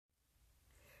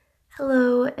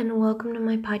Hello and welcome to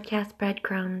my podcast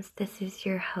Breadcrumbs. This is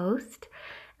your host,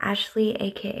 Ashley,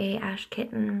 aka Ash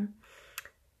Kitten.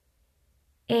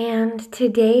 And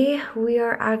today we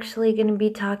are actually going to be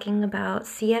talking about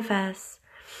CFS,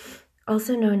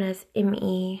 also known as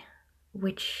ME,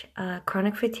 which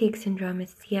chronic fatigue syndrome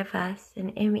is CFS,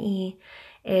 and ME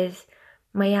is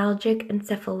myalgic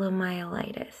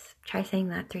encephalomyelitis. Try saying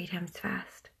that 3 times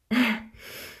fast.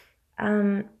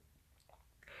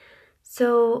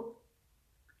 So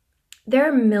there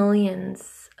are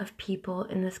millions of people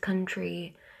in this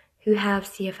country who have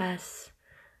CFS,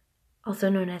 also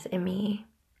known as ME.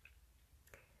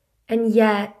 And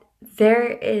yet, there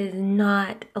is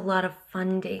not a lot of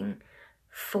funding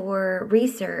for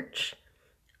research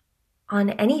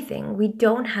on anything. We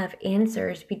don't have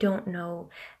answers. We don't know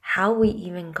how we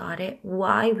even got it,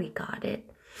 why we got it.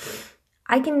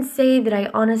 I can say that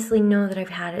I honestly know that I've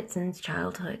had it since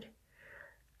childhood.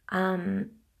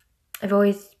 I've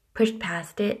always pushed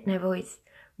past it, and I've always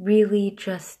really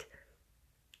just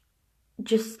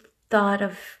thought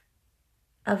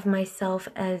of myself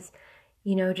as,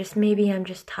 just maybe I'm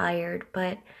just tired.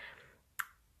 But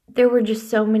there were just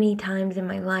so many times in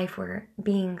my life where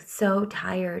being so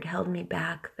tired held me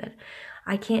back that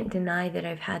I can't deny that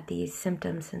I've had these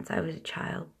symptoms since I was a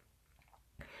child.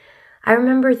 I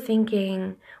remember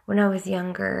thinking when I was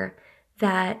younger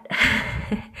that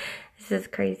this is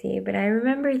crazy, but I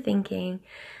remember thinking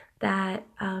that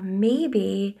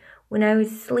maybe when I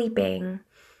was sleeping,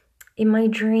 in my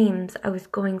dreams, I was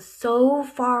going so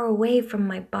far away from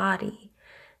my body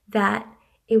that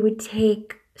it would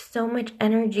take so much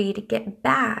energy to get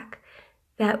back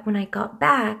that when I got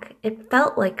back, it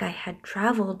felt like I had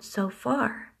traveled so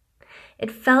far.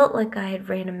 It felt like I had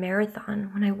ran a marathon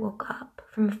when I woke up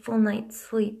from a full night's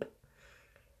sleep.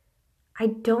 I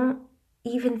don't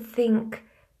even think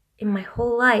in my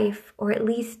whole life, or at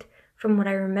least from what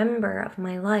I remember of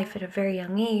my life at a very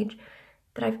young age,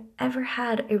 that I've ever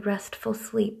had a restful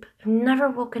sleep. I've never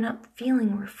woken up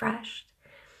feeling refreshed.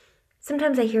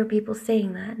 Sometimes I hear people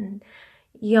saying that and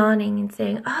yawning and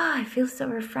saying, I feel so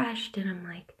refreshed. And I'm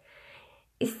like,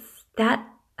 is that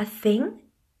a thing?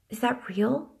 Is that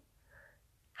real?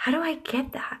 How do I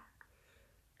get that?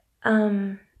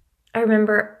 I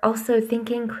remember also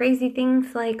thinking crazy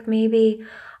things like maybe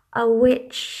a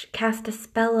witch cast a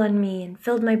spell on me and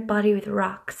filled my body with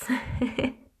rocks.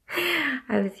 I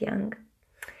was young.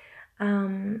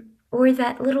 Or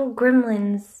that little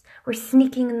gremlins were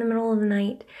sneaking in the middle of the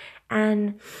night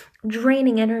and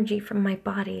draining energy from my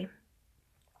body.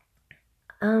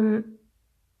 As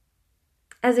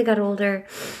I got older,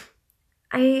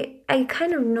 I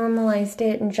kind of normalized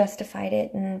it and justified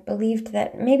it and believed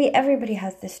that maybe everybody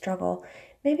has this struggle.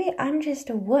 Maybe I'm just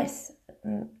a wuss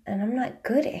and I'm not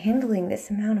good at handling this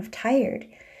amount of tired.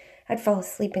 I'd fall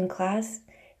asleep in class,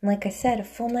 and like I said, a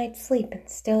full night's sleep, and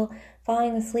still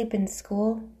falling asleep in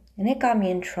school, and it got me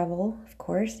in trouble, of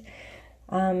course.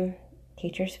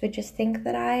 Teachers would just think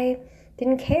that I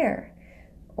didn't care,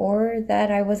 or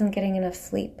that I wasn't getting enough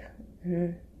sleep.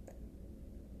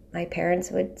 My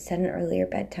parents would set an earlier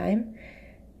bedtime,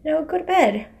 and I would go to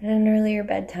bed at an earlier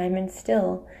bedtime and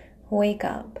still wake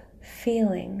up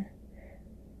feeling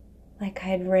like I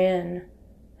had ran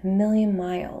 1,000,000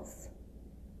 miles.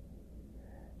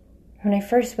 When I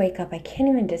first wake up, I can't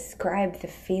even describe the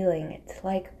feeling. It's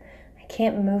like I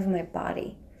can't move my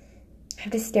body. I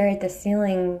have to stare at the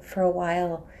ceiling for a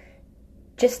while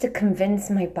just to convince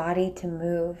my body to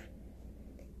move.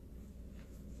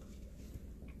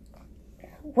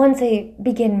 Once I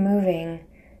begin moving,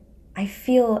 I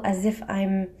feel as if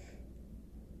that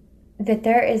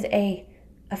there is a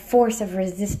force of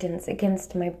resistance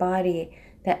against my body,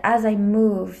 that as I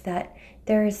move, that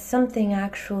there is something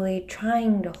actually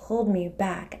trying to hold me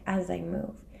back as I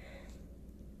move.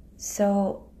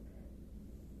 So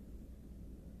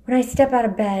when I step out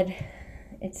of bed,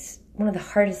 it's one of the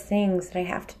hardest things that I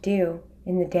have to do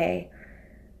in the day.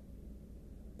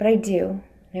 But I do,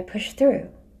 and I push through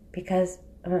because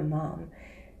I'm a mom.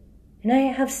 And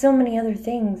I have so many other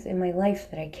things in my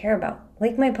life that I care about,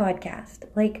 like my podcast,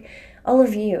 like all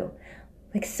of you,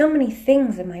 like so many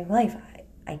things in my life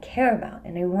I care about,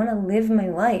 and I want to live my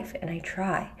life, and I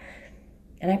try,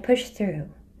 and I push through,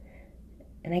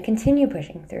 and I continue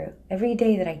pushing through every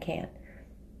day that I can.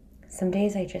 Some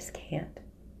days I just can't.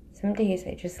 Some days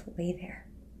I just lay there,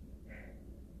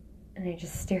 and I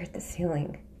just stare at the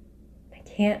ceiling. I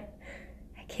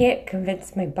can't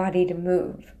convince my body to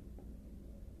move.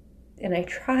 And I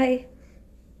try,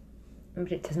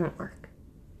 but it doesn't work.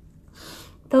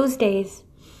 Those days,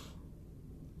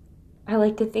 I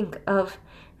like to think of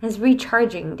as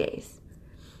recharging days.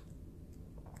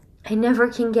 I never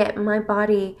can get my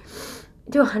body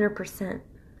to 100%.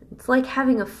 It's like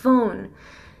having a phone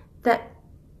that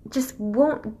just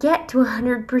won't get to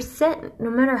 100% no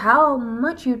matter how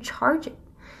much you charge it.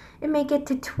 It may get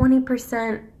to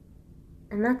 20%,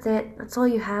 and that's it. That's all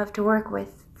you have to work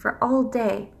with for all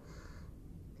day.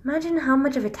 Imagine how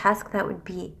much of a task that would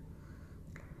be.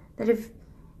 That if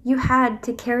you had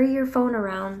to carry your phone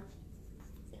around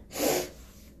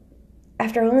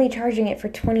after only charging it for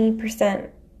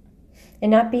 20% and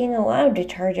not being allowed to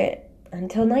charge it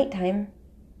until nighttime,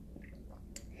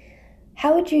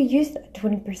 how would you use that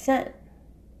 20%?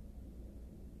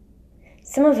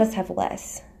 Some of us have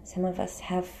less. Some of us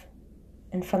have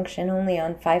and function only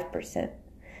on 5%.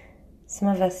 Some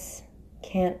of us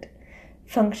can't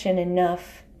function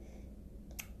enough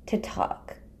to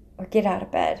talk or get out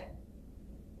of bed.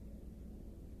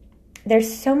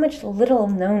 There's so much little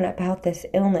known about this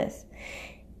illness.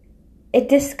 It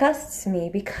disgusts me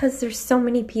because there's so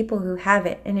many people who have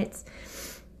it, and it's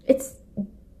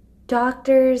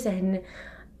doctors and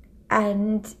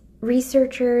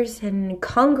researchers and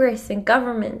Congress and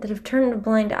government that have turned a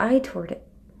blind eye toward it.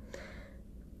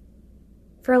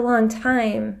 For a long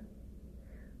time,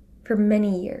 for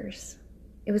many years,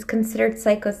 it was considered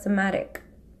psychosomatic,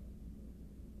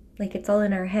 like it's all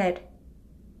in our head.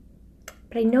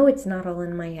 But I know it's not all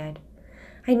in my head.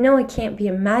 I know I can't be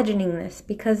imagining this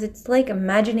because it's like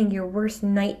imagining your worst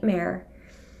nightmare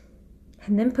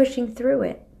and then pushing through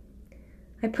it.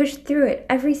 I push through it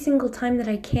every single time that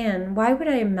I can. Why would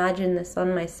I imagine this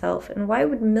on myself? And why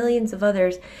would millions of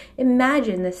others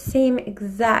imagine the same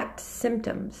exact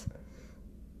symptoms?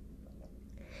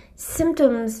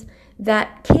 Symptoms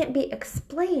that can't be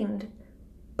explained,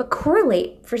 but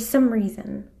correlate for some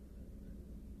reason.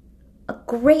 A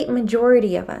great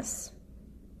majority of us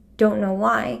don't know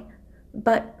why,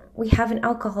 but we have an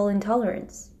alcohol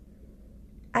intolerance.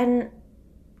 And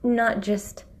not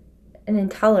just an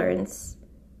intolerance.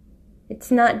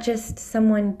 It's not just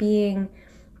someone being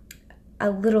a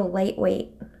little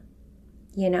lightweight,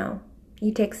 you know.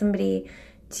 You take somebody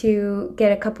to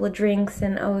get a couple of drinks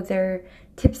and, oh, they're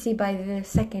tipsy by the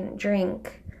second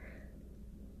drink.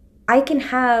 I can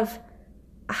have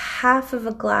a half of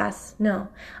a glass, no,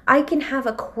 I can have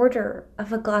a quarter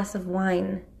of a glass of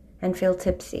wine and feel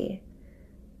tipsy.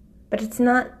 But it's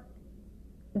not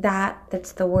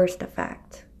that's the worst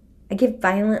effect. I get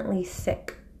violently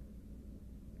sick.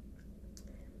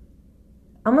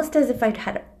 Almost as if I'd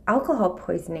had alcohol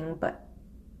poisoning, but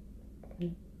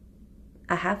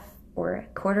a half or a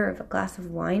quarter of a glass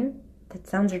of wine? That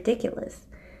sounds ridiculous.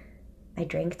 I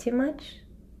drank too much?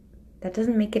 That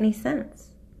doesn't make any sense.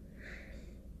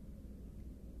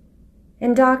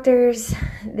 And doctors,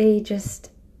 they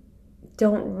just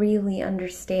don't really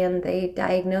understand. They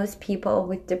diagnose people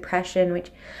with depression,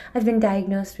 which I've been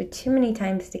diagnosed with too many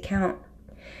times to count.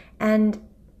 And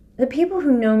the people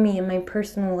who know me in my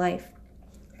personal life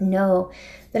know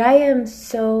that I am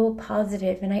so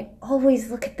positive, and I always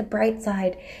look at the bright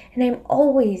side, and I'm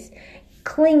always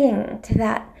clinging to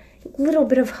that little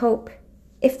bit of hope,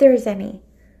 if there's any.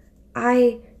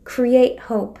 I create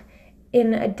hope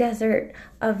in a desert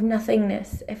of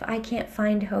nothingness. If I can't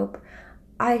find hope,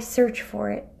 I search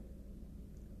for it,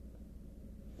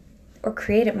 or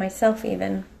create it myself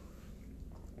even.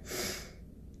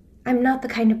 I'm not the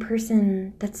kind of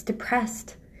person that's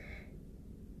depressed.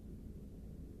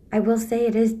 I will say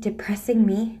it is depressing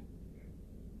me.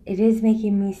 It is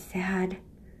making me sad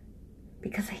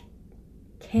because I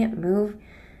can't move,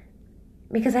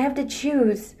 because I have to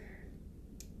choose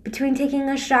between taking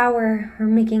a shower or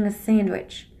making a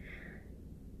sandwich.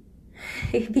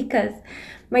 Because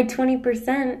my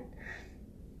 20%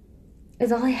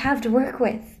 is all I have to work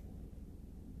with.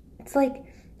 It's like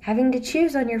having to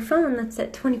choose on your phone that's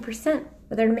at 20%,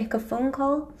 whether to make a phone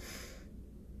call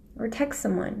or text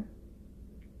someone.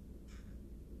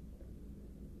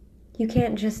 You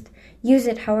can't just use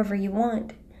it however you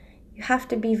want. You have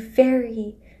to be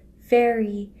very,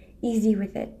 very easy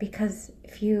with it, because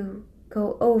if you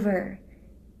go over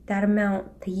that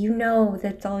amount that you know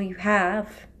that's all you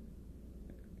have,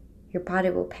 your body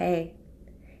will pay.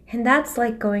 And that's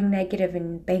like going negative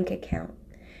in bank account,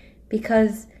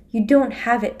 because you don't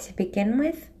have it to begin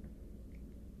with,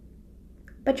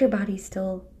 but your body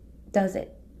still does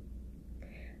it.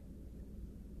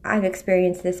 I've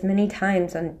experienced this many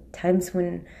times, on times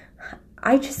when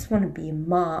I just want to be a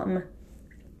mom.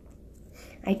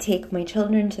 I take my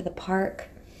children to the park,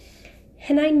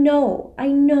 and I know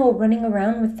running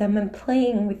around with them and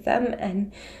playing with them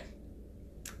and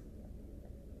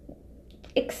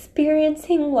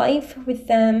experiencing life with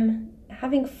them,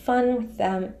 having fun with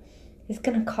them, is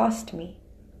going to cost me.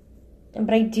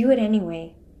 but I do it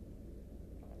anyway.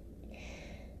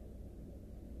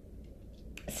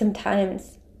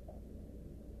 Sometimes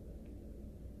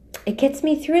it gets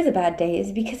me through the bad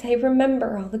days because I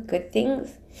remember all the good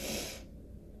things.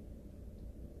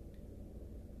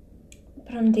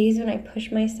 But on days when I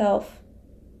push myself,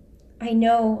 I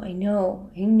know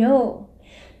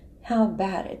how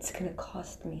bad it's going to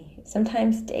cost me.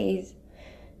 Sometimes days,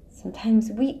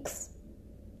 sometimes weeks.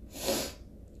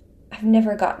 I've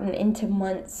never gotten into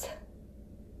months.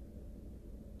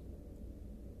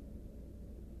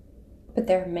 But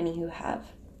there are many who have.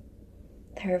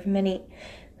 There are many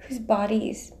whose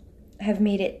bodies have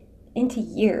made it into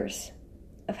years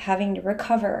of having to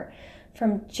recover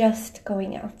from just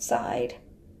going outside,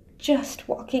 just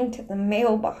walking to the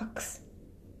mailbox.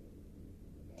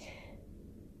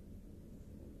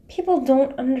 People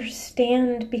don't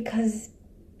understand because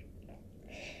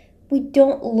we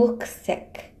don't look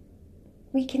sick.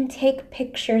 We can take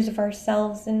pictures of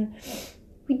ourselves and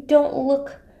we don't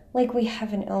look like we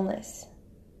have an illness.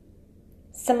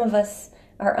 Some of us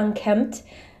are unkempt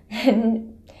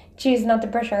and choose not to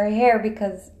brush our hair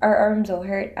because our arms will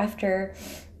hurt after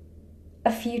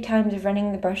a few times of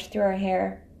running the brush through our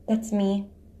hair. That's me.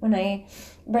 When I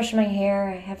brush my hair,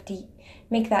 I have to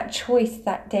make that choice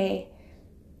that day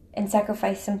and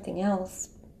sacrifice something else.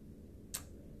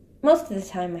 Most of the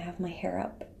time I have my hair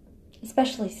up,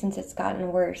 especially since it's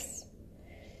gotten worse.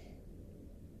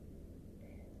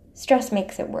 Stress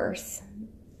makes it worse.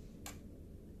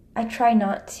 I try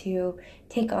not to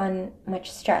take on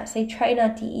much stress. I try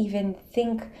not to even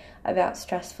think about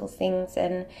stressful things,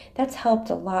 and that's helped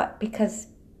a lot because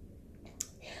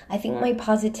I think my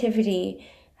positivity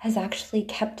has actually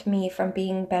kept me from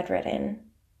being bedridden.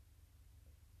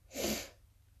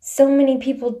 So many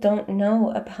people don't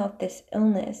know about this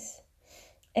illness,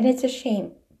 and it's a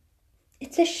shame.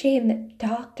 It's a shame that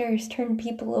doctors turn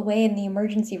people away in the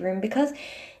emergency room because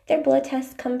their blood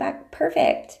tests come back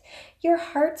perfect. Your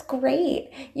heart's great.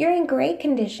 You're in great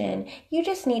condition. You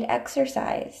just need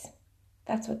exercise.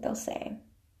 That's what they'll say.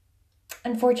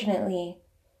 Unfortunately,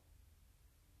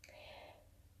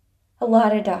 a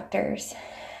lot of doctors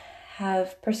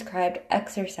have prescribed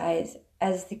exercise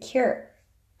as the cure.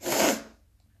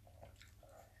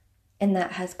 And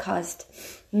that has caused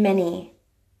many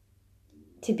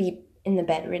to be in the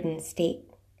bedridden state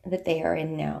that they are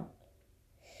in now.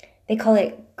 They call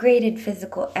it graded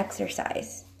physical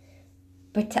exercise.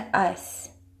 But to us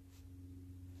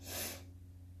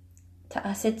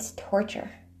it's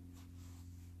torture.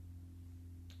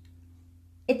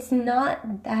 It's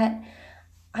not that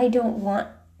I don't want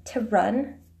to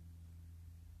run,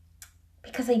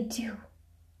 because I do.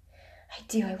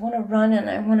 I want to run and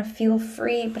I want to feel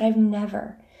free, but I've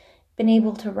never been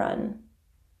able to run.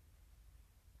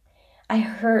 I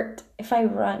hurt if I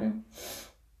run.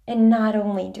 And not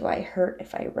only do I hurt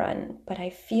if I run, but I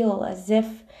feel as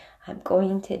if I'm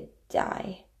going to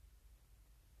die.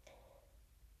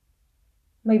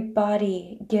 My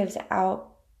body gives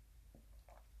out.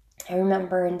 I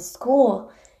remember in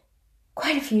school,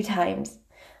 quite a few times,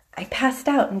 I passed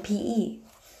out in PE.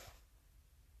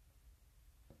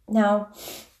 Now,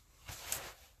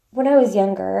 when I was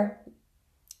younger,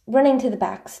 running to the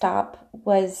backstop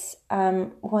was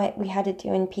what we had to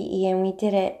do in PE, and we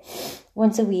did it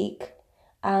once a week.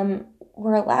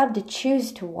 We're allowed to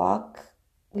choose to walk.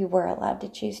 We were allowed to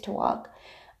choose to walk.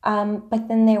 But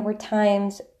then there were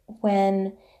times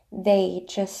when they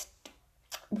just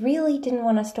really didn't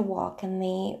want us to walk, and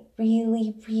they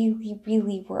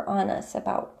really were on us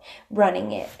about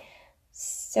running it.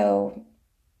 So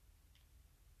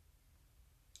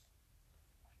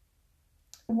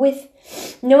with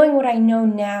knowing what I know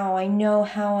now, I know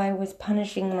how I was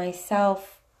punishing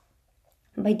myself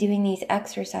by doing these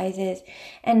exercises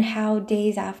and how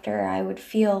days after I would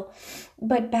feel.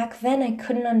 But back then I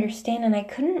couldn't understand and I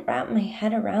couldn't wrap my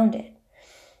head around it.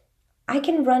 I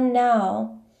can run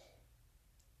now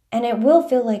and it will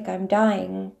feel like I'm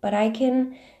dying, but I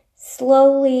can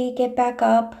slowly get back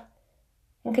up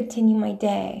and continue my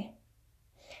day.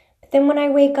 But then when I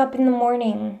wake up in the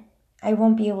morning, I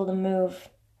won't be able to move.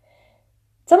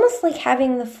 It's almost like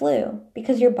having the flu,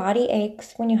 because your body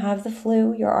aches when you have the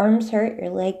flu. Your arms hurt, your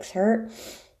legs hurt,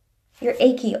 you're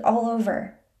achy all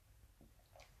over.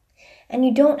 And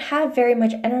you don't have very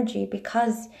much energy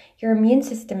because your immune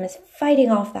system is fighting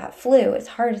off that flu as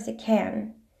hard as it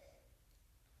can.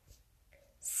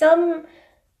 Some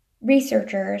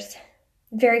researchers,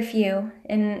 very few,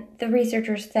 and the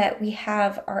researchers that we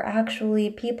have are actually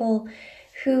people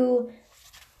who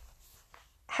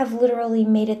have literally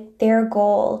made it their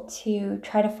goal to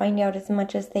try to find out as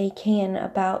much as they can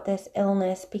about this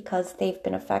illness because they've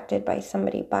been affected by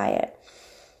somebody by it.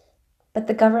 But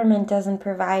the government doesn't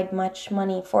provide much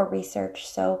money for research,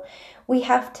 so we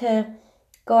have to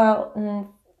go out and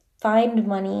find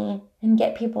money and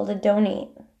get people to donate.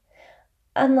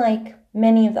 Unlike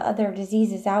many of the other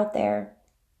diseases out there,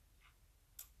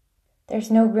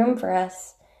 there's no room for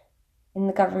us in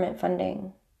the government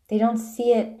funding. They don't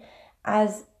see it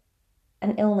as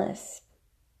an illness,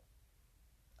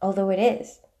 although it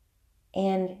is.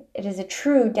 And it is a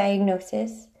true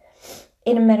diagnosis.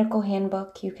 In a medical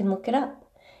handbook, you can look it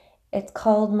up. It's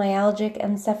called myalgic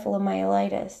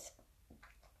encephalomyelitis.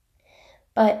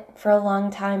 But for a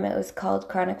long time, it was called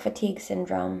chronic fatigue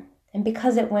syndrome. And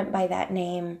because it went by that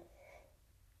name,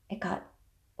 it got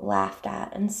laughed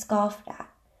at and scoffed at.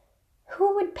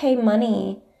 Who would pay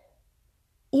money,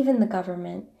 even the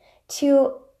government,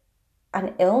 to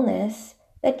an illness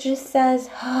that just says,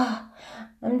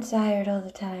 I'm tired all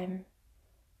the time?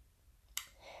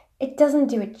 It doesn't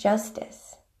do it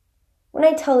justice. When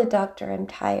I tell a doctor I'm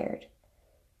tired,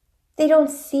 they don't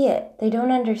see it. They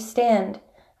don't understand.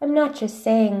 I'm not just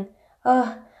saying,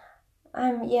 I'm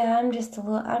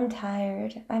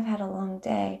tired. I've had a long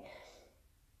day.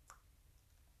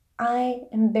 I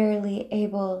am barely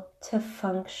able to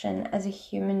function as a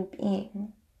human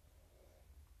being.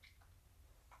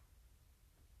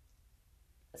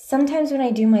 Sometimes when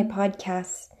I do my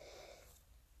podcasts,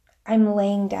 I'm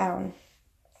laying down.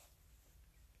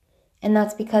 And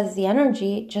that's because the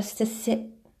energy just to sit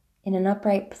in an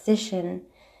upright position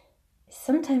is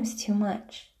sometimes too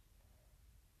much.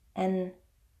 And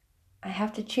I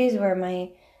have to choose where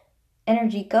my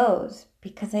energy goes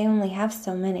because I only have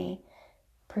so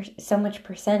much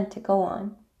percent to go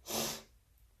on.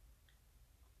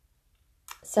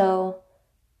 So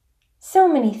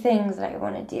many things that I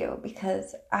want to do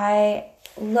because I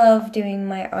love doing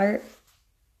my art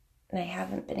and I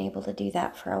haven't been able to do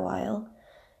that for a while.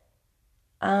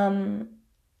 I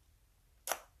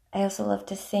also love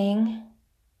to sing,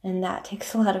 and that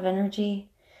takes a lot of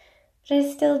energy, but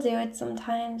I still do it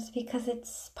sometimes because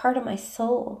it's part of my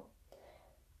soul.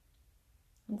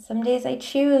 And some days I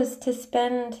choose to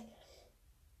spend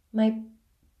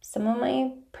some of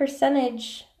my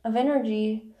percentage of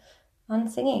energy on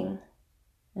singing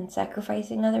and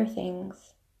sacrificing other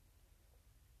things.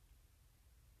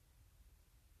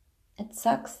 It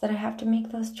sucks that I have to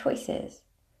make those choices.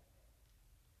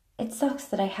 It sucks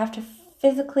that I have to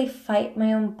physically fight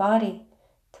my own body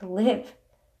to live.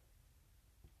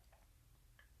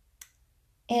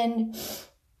 And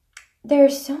there are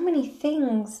so many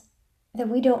things that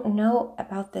we don't know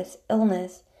about this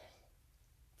illness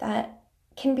that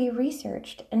can be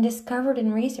researched and discovered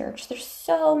in research. There's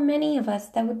so many of us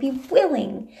that would be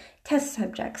willing. Test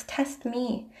subjects, test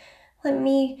me. Let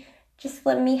me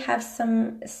have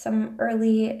some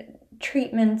early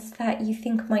treatments that you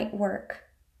think might work.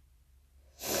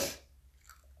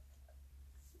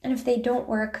 And if they don't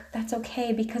work, that's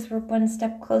okay because we're one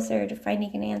step closer to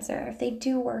finding an answer. If they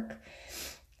do work,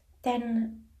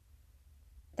 then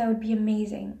that would be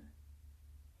amazing.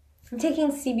 I'm taking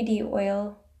CBD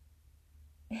oil.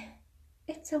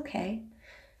 It's okay.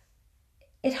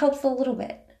 It helps a little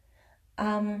bit.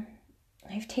 I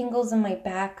have tingles in my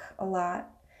back a lot.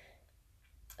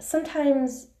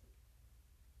 Sometimes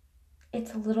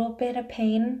it's a little bit of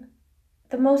pain.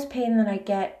 The most pain that I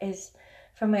get is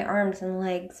from my arms and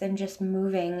legs and just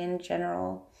moving in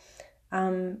general.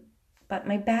 But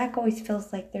my back always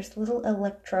feels like there's little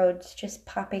electrodes just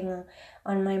popping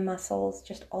on my muscles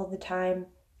just all the time.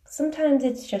 Sometimes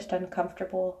it's just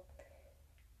uncomfortable,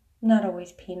 not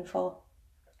always painful.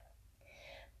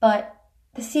 But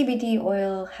the CBD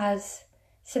oil has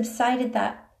subsided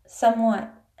that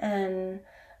somewhat, and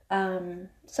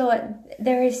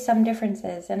there is some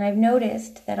differences. And I've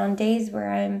noticed that on days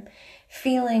where I'm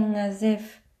feeling as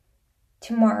if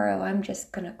tomorrow I'm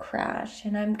just going to crash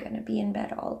and I'm going to be in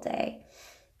bed all day,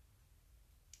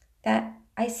 that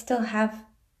I still have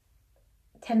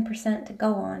 10% to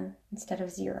go on instead of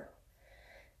 0.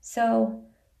 So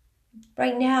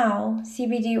right now,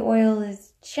 CBD oil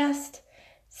is just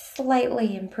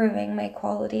slightly improving my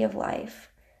quality of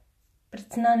life, but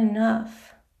it's not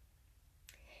enough.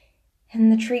 And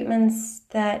the treatments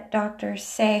that doctors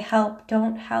say help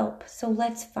don't help. So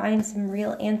let's find some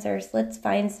real answers. Let's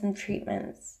find some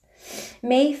treatments.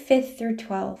 May 5th through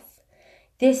 12th,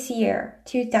 this year,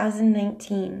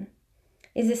 2019,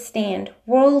 is a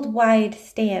worldwide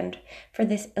stand for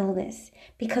this illness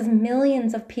because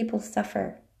millions of people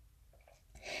suffer.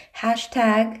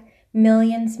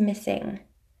 #millionsmissing.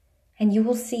 And you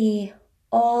will see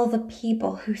all the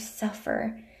people who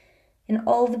suffer and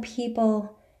all the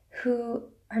people who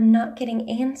are not getting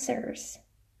answers.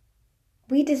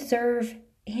 We deserve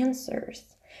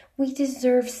answers. We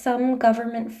deserve some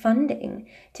government funding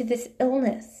to this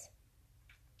illness,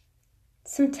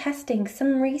 some testing,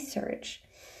 some research.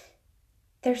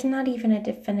 There's not even a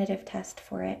definitive test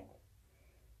for it,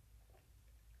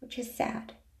 which is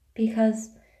sad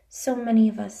because so many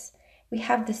of us, we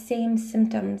have the same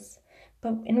symptoms,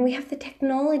 and we have the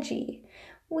technology.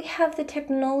 We have the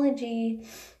technology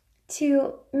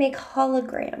to make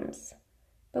holograms,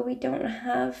 but we don't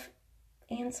have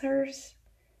answers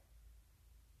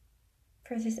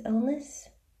for this illness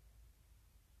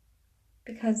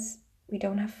because we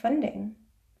don't have funding.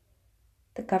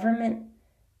 The government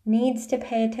needs to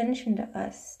pay attention to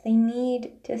us. They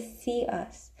need to see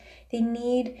us. They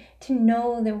need to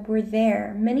know that we're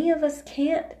there. Many of us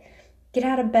can't get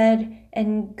out of bed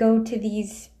and go to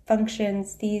these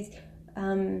functions, these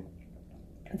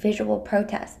visual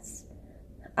protests.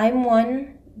 I'm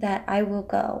one that I will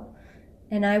go,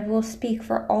 and I will speak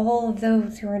for all of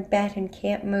those who are in bed and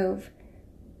can't move.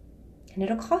 And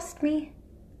it'll cost me,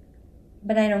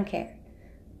 but I don't care.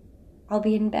 I'll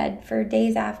be in bed for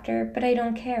days after, but I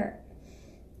don't care.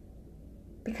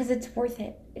 Because it's worth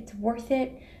it. It's worth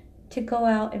it to go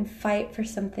out and fight for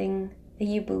something that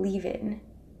you believe in.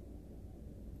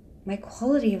 My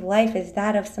quality of life is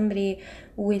that of somebody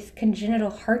with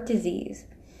congenital heart disease.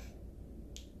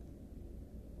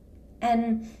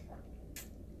 And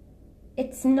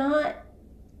it's not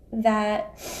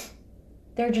that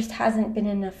there just hasn't been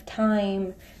enough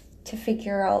time to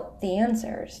figure out the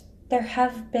answers. There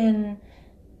have been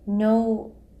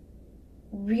no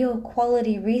real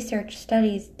quality research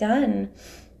studies done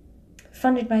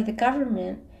funded by the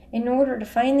government in order to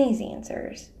find these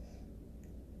answers.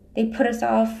 They put us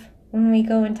off when we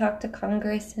go and talk to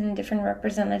Congress and different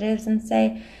representatives and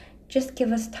say, just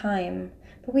give us time.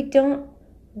 But we don't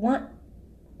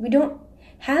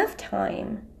have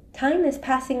time. Time is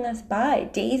passing us by.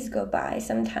 Days go by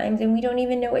sometimes, and we don't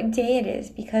even know what day it is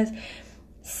because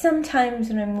sometimes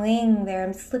when I'm laying there,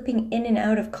 I'm slipping in and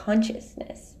out of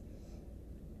consciousness.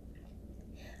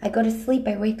 I go to sleep,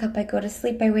 I wake up, I go to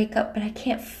sleep, I wake up, but I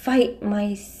can't fight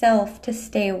myself to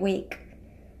stay awake.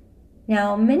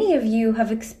 Now, many of you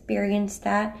have experienced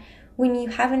that when you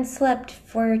haven't slept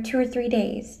for 2 or 3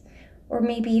 days, or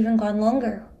maybe even gone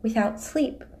longer without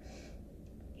sleep.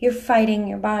 You're fighting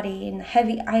your body in the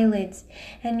heavy eyelids,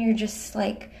 and you're just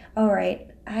like, all right,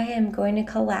 I am going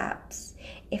to collapse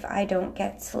if I don't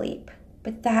get sleep.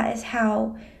 But that is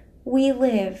how we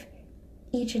live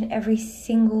each and every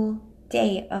single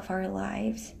day of our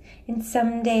lives. And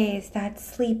some days that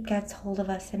sleep gets hold of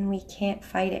us and we can't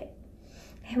fight it.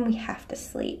 And we have to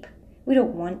sleep. We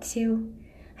don't want to.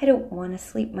 I don't want to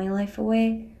sleep my life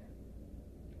away.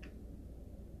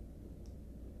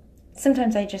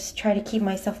 Sometimes I just try to keep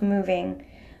myself moving.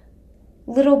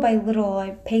 Little by little,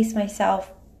 I pace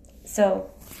myself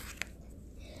so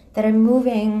that I'm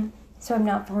moving so I'm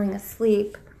not falling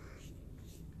asleep.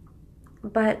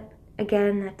 But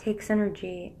again, that takes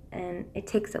energy and it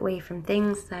takes away from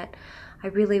things that I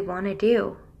really want to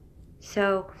do.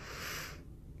 So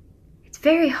it's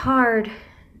very hard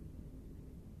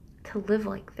to live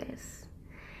like this.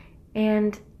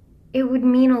 And it would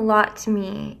mean a lot to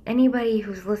me, anybody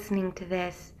who's listening to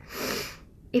this,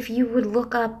 if you would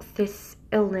look up this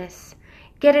illness,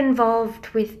 get involved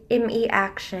with ME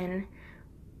Action,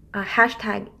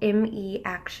 hashtag ME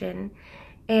Action,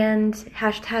 and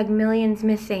hashtag Millions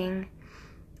Missing.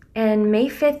 And May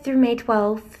 5th through May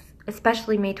 12th,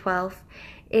 especially May 12th,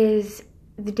 is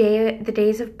the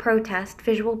days of protest,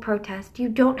 visual protest. You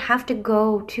don't have to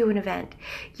go to an event.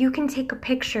 You can take a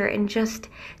picture and just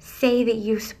say that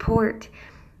you support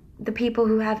the people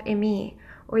who have ME,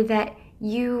 or that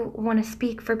you want to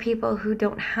speak for people who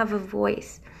don't have a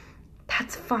voice.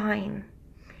 That's fine.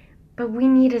 But we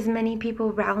need as many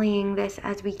people rallying this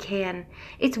as we can.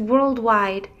 It's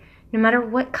worldwide. No matter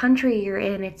what country you're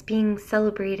in, it's being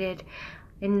celebrated,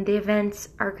 and the events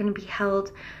are going to be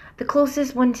held. The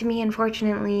closest one to me,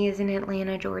 unfortunately, is in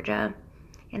Atlanta, Georgia,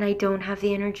 and I don't have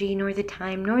the energy, nor the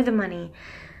time, nor the money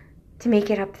to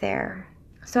make it up there.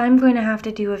 So I'm going to have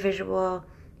to do a visual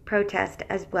protest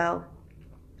as well.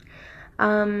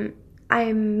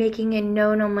 I'm making it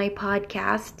known on my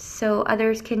podcast so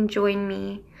others can join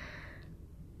me,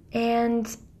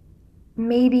 and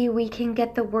maybe we can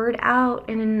get the word out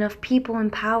and enough people in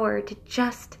power to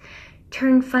just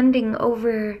turn funding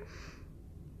over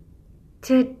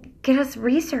to get us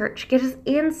research, get us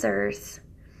answers.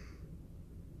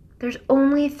 There's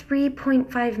only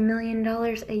 $3.5 million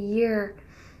a year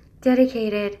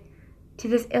dedicated to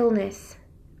this illness.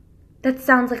 That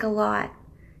sounds like a lot.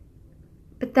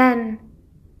 But then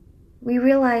we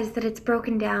realize that it's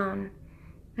broken down,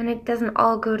 and it doesn't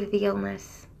all go to the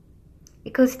illness.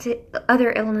 It goes to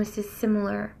other illnesses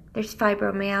similar. There's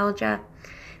fibromyalgia.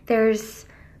 There's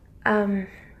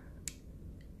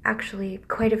actually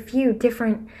quite a few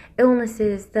different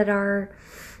illnesses that are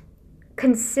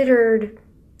considered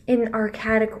in our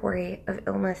category of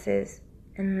illnesses,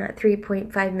 and that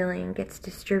 3.5 million gets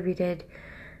distributed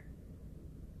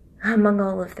among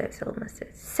all of those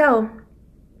illnesses. So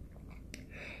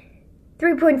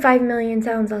 3.5 million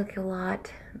sounds like a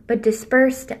lot, but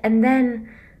dispersed and then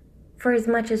for as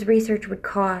much as research would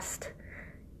cost,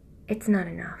 it's not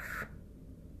enough.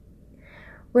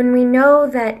 When we know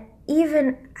that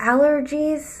even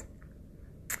allergies,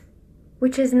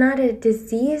 which is not a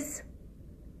disease,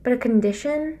 but a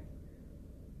condition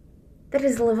that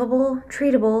is livable,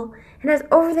 treatable, and has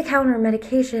over-the-counter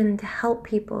medication to help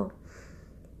people,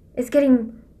 is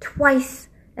getting twice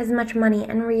as much money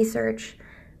and research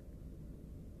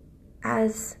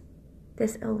as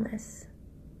this illness.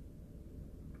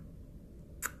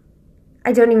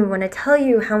 I don't even want to tell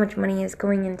you how much money is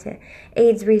going into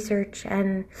AIDS research,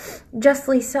 and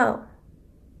justly so.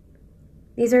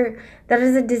 That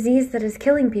is a disease that is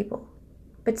killing people,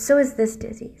 but so is this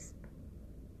disease.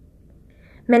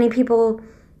 Many people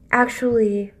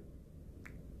actually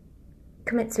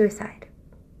commit suicide.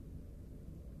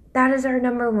 That is our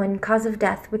number one cause of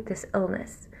death with this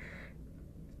illness.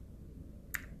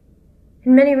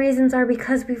 And many reasons are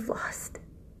because we've lost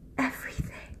everything.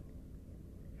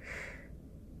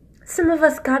 Some of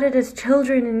us got it as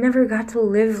children and never got to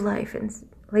live life, and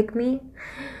like me.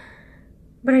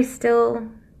 But I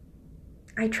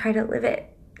try to live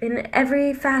it in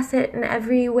every facet and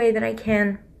every way that I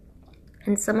can.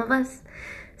 And some of us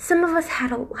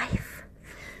had a life.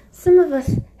 Some of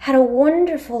us had a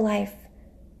wonderful life.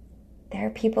 There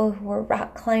are people who were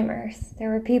rock climbers.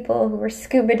 There were people who were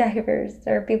scuba divers.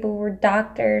 There were people who were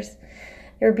doctors.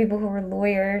 There were people who were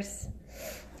lawyers.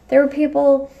 There were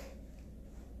people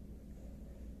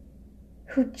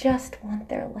who just want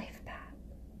their life back.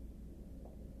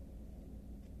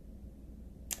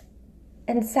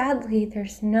 And sadly,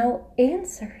 there's no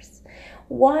answers.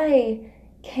 Why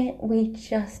can't we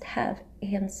just have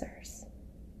answers?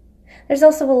 There's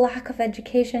also a lack of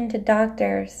education to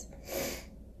doctors.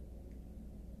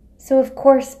 So of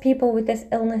course, people with this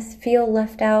illness feel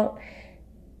left out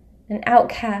and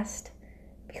outcast,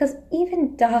 because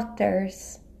even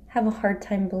doctors have a hard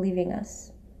time believing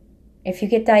us. If you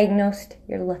get diagnosed,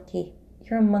 you're lucky.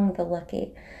 You're among the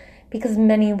lucky, because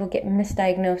many will get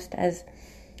misdiagnosed as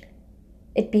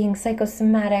it being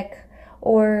psychosomatic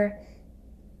or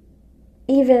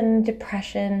even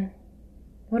depression,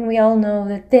 when we all know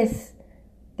that this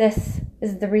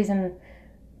is the reason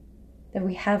that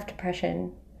we have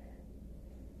depression.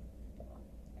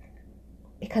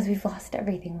 Because we've lost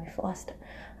everything. We've lost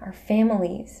our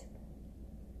families.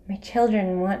 My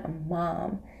children want a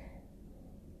mom.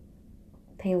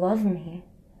 They love me.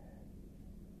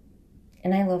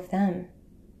 And I love them.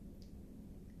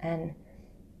 And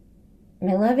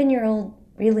my 11-year-old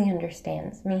really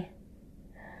understands me.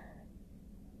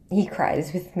 He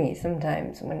cries with me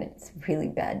sometimes when it's really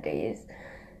bad days.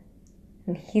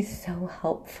 And he's so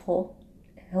helpful.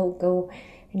 He'll go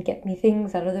and get me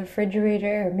things out of the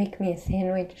refrigerator or make me a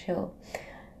sandwich. He'll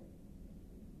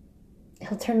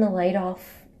turn the light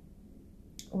off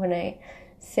when I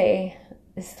say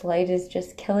this light is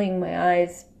just killing my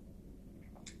eyes,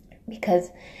 because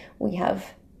we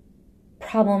have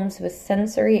problems with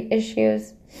sensory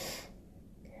issues.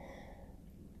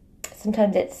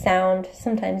 Sometimes it's sound,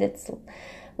 sometimes it's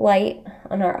light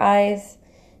on our eyes.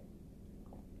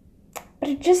 But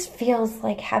it just feels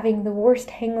like having the worst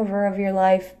hangover of your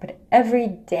life, but every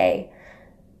day.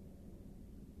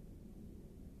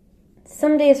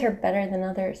 Some days are better than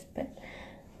others, but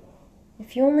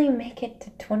if you only make it to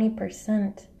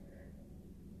 20%,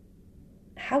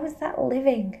 how is that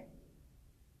living?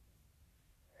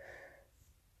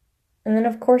 And then,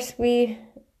 of course, we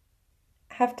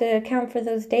have to account for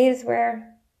those days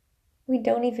where we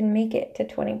don't even make it to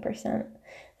 20%.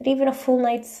 That even a full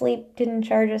night's sleep didn't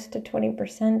charge us to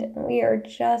 20%, and we are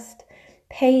just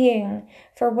paying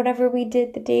for whatever we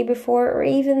did the day before or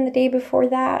even the day before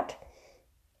that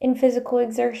in physical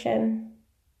exertion.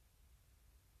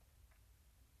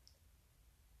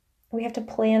 We have to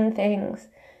plan things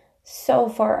so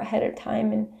far ahead of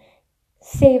time and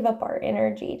save up our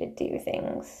energy to do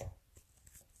things.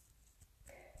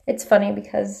 It's funny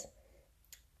because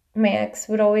my ex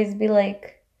would always be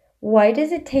like, "Why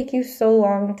does it take you so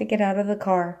long to get out of the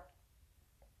car?"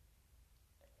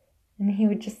 And he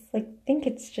would just think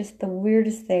it's just the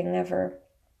weirdest thing ever.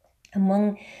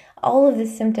 Among all of the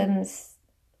symptoms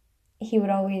he would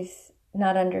always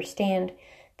not understand,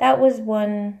 that was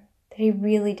one that he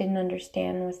really didn't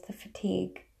understand, was the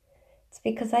fatigue. It's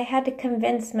because I had to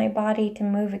convince my body to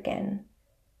move again,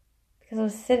 because I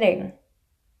was sitting.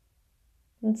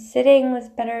 And sitting was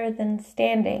better than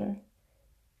standing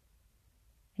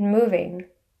and moving.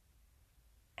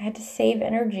 I had to save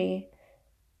energy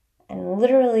and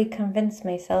literally convince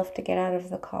myself to get out of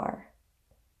the car.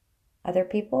 Other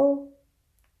people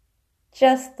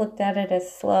just looked at it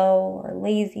as slow or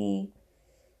lazy.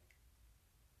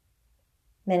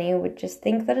 Many would just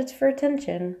think that it's for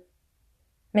attention.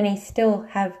 Many still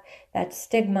have that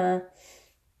stigma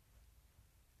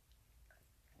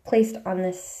placed on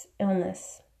this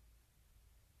illness.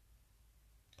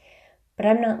 But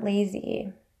I'm not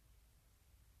lazy.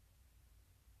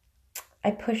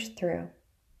 I push through.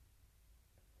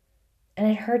 And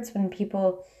it hurts when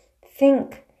people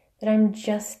think that I'm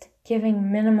just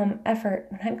giving minimum effort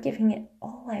when I'm giving it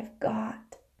all I've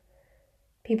got.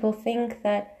 People think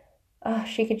that,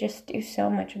 she could just do so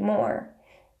much more.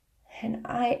 And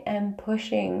I am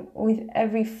pushing with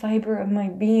every fiber of my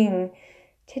being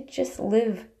to just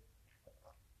live.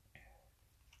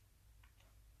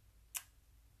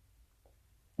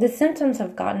 The symptoms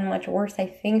have gotten much worse, I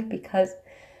think, because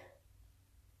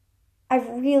I've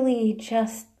really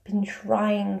just been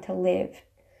trying to live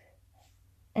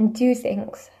and do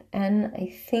things. And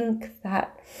I think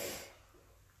that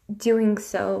doing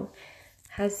so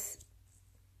has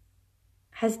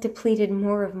depleted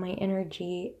more of my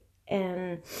energy,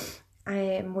 and I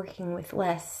am working with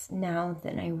less now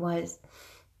than I was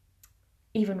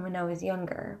even when I was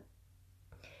younger.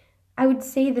 I would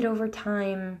say that over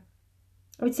time,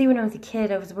 when I was a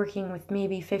kid, I was working with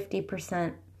maybe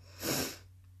 50%.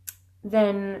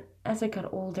 Then as I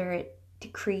got older, it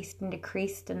decreased,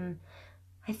 and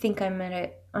I think I'm at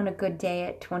it on a good day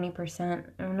at 20%.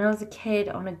 And when I was a kid,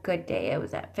 on a good day, I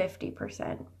was at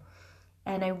 50%.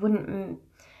 And I wouldn't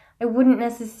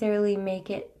necessarily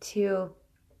make it to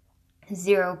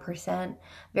 0%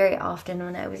 very often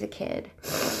when I was a kid.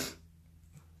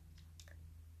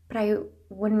 But I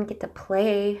wouldn't get to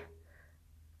play,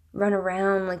 run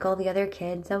around like all the other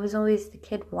kids. I was always the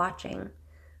kid watching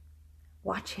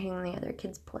the other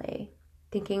kids play,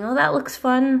 thinking, oh, that looks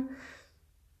fun.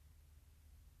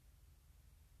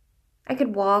 I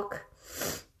could walk.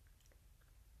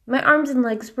 My arms and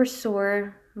legs were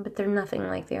sore, but they're nothing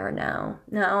like they are now.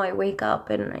 Now I wake up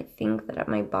and I think that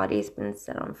my body's been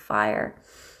set on fire.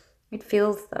 It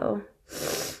feels, though,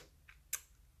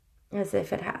 as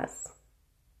if it has.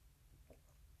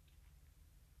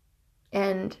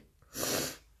 And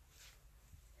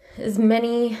as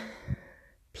many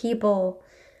people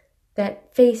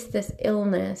that face this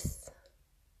illness,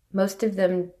 most of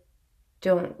them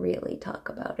don't really talk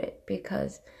about it,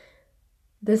 because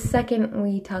the second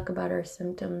we talk about our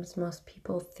symptoms, most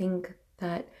people think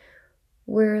that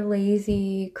we're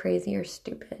lazy, crazy, or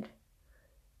stupid.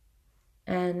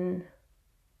 And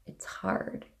it's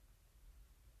hard.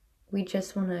 We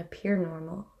just want to appear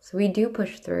normal. So we do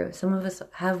push through. Some of us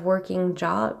have working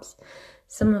jobs.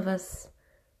 Some of us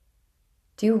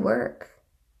do work.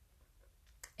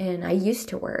 And I used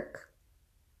to work.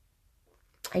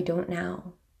 I don't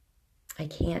now. I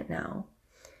can't now.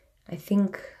 I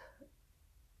think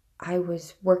I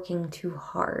was working too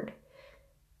hard,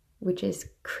 which is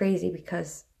crazy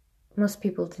because most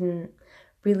people didn't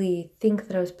really think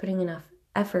that I was putting enough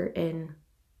effort in.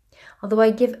 Although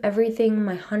I give everything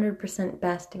my 100%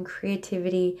 best in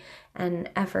creativity and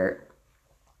effort,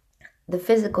 the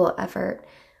physical effort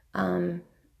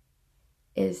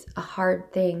is a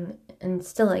hard thing, and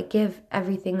still I give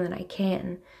everything that I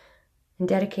can and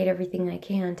dedicate everything I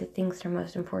can to things that are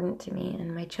most important to me.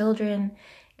 And my children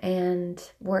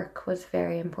and work was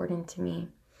very important to me.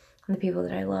 And the people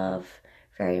that I love,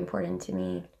 very important to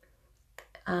me.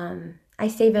 I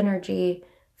save energy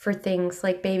for things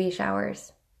like baby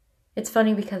showers. It's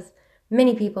funny because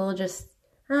many people just,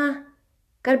 got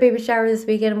a baby shower this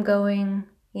weekend, I'm going.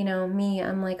 You know, me,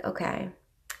 I'm like, okay,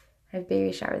 I have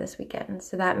baby shower this weekend.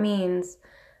 So that means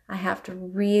I have to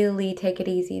really take it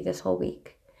easy this whole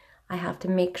week. I have to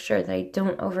make sure that I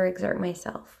don't overexert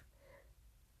myself.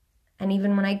 And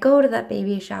even when I go to that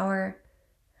baby shower,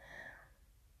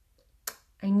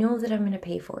 I know that I'm going to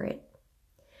pay for it.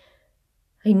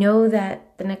 I know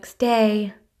that the next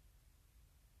day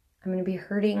I'm going to be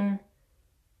hurting,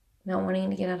 not wanting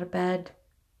to get out of bed.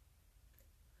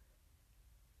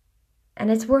 And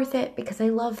it's worth it because I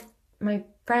love my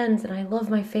friends and I love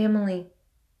my family.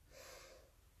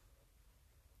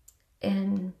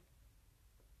 And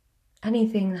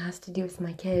anything that has to do with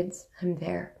my kids, I'm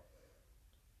there.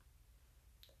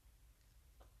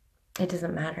 It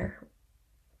doesn't matter.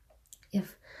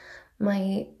 If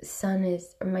my son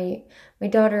is, or my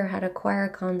daughter had a choir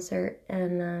concert,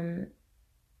 and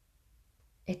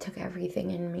it took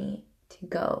everything in me to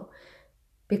go,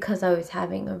 because I was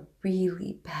having a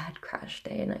really bad crash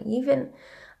day. And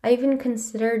I even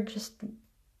considered just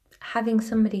having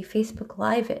somebody Facebook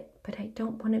Live it, but I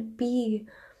don't want to be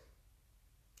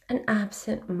an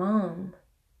absent mom.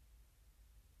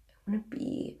 I want to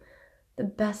be the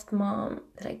best mom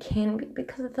that I can be,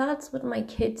 because that's what my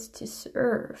kids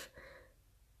deserve.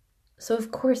 So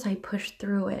of course I push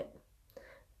through it,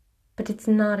 but it's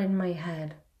not in my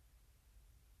head.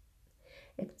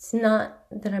 It's not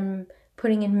that I'm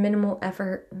putting in minimal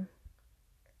effort.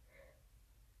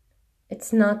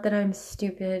 It's not that I'm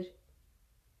stupid.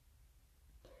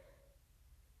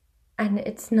 And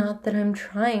it's not that I'm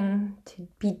trying to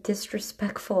be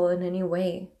disrespectful in any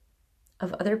way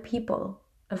of other people,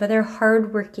 of other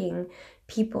hardworking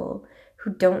people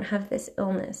who don't have this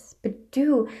illness, but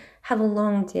do have a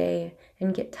long day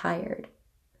and get tired.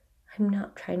 I'm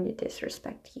not trying to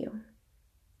disrespect you.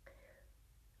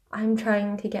 I'm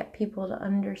trying to get people to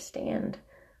understand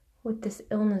what this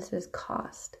illness has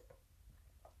cost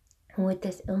and what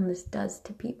this illness does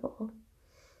to people.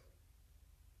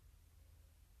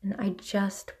 And I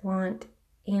just want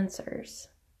answers.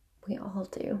 We all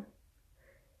do.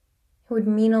 It would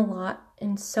mean a lot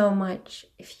and so much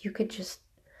if you could just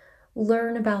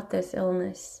learn about this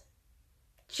illness.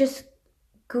 Just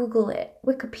Google it,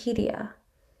 Wikipedia.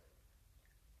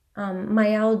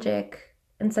 Myalgic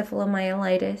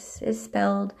encephalomyelitis is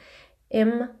spelled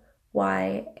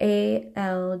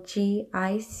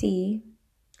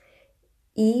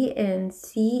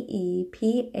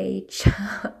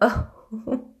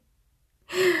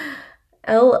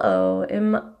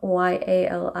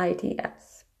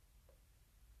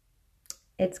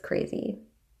It's crazy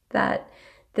that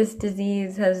this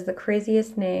disease has the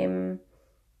craziest name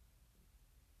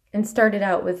and started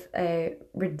out with a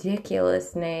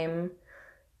ridiculous name,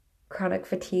 chronic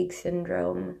fatigue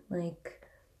syndrome. Like,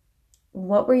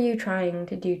 what were you trying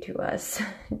to do to us?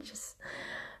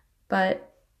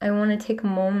 But I want to take a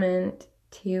moment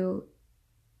to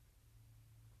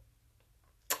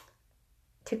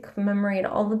commemorate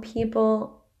all the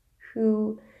people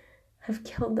who have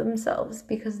killed themselves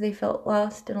because they felt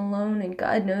lost and alone, and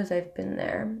God knows I've been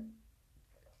there.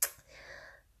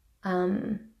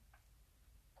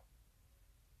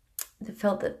 That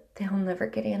felt that they'll never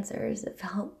get answers, that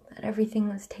felt that everything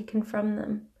was taken from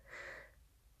them,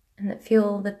 and that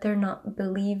feel that they're not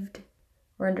believed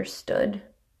or understood.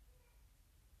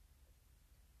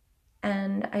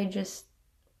 And I just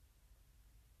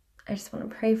want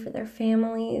to pray for their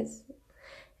families,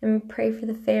 and pray for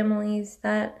the families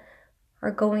that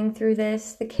are going through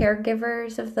this, the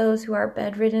caregivers of those who are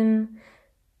bedridden.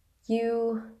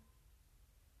 You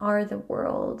are the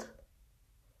world.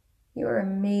 You are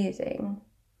amazing.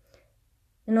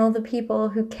 And all the people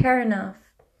who care enough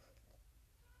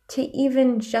to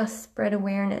even just spread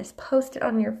awareness, post it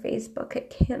on your Facebook. It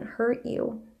can't hurt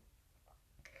you.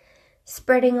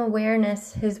 Spreading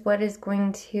awareness is what is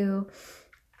going to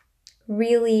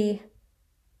really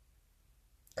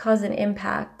cause an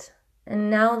impact.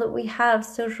 And now that we have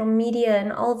social media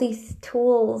and all these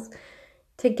tools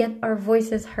to get our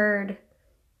voices heard,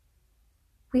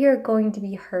 we are going to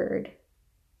be heard.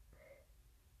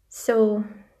 So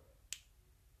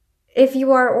if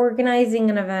you are organizing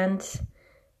an event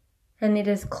and it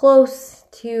is close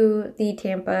to the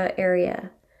Tampa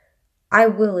area, I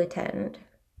will attend.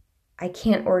 I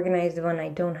can't organize one. I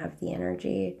don't have the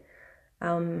energy.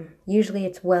 Usually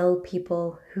it's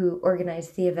people who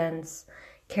organize the events,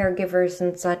 caregivers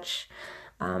and such.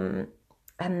 And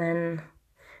then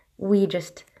we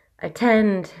just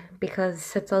attend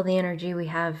because that's all the energy we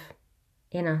have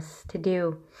in us to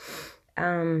do.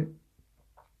 And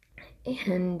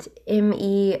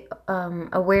ME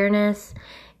awareness,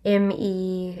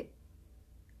 ME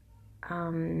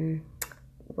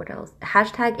what else?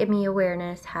 Hashtag ME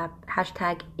awareness,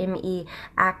 hashtag ME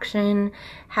action,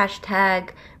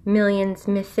 hashtag millions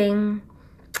missing.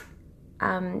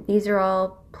 These are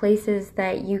all places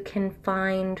that you can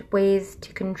find ways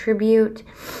to contribute,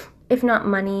 if not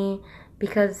money,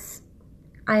 because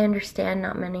I understand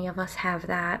not many of us have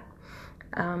that.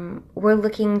 We're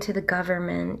looking to the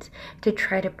government to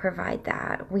try to provide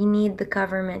that. We need the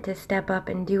government to step up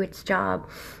and do its job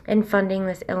in funding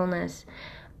this illness,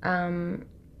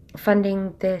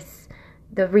 funding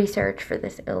the research for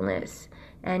this illness,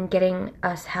 and getting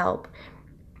us help.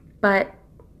 But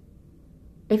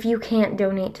if you can't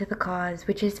donate to the cause,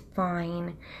 which is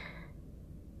fine,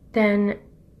 then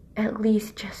at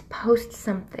least just post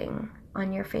something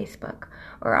on your Facebook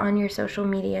or on your social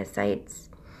media sites.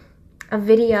 A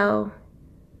video.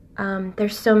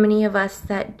 There's so many of us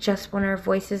that just want our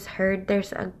voices heard.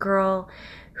 There's a girl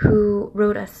who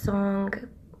wrote a song,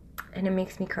 and it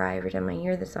makes me cry every time I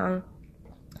hear the song.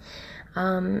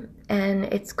 And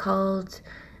it's called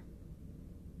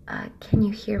Can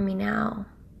You Hear Me Now?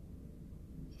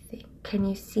 Can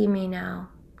You See Me Now?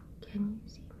 Can you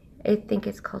see me? I think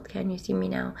it's called Can You See Me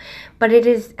Now? But it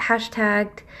is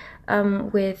hashtagged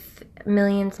with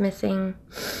Millions Missing.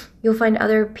 You'll find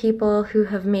other people who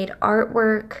have made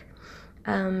artwork,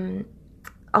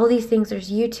 all these things.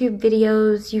 There's YouTube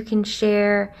videos you can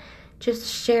share. Just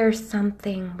share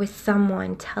something with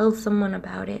someone. Tell someone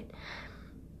about it.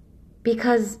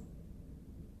 Because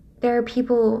there are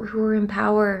people who are in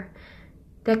power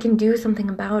that can do something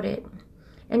about it.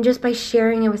 And just by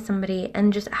sharing it with somebody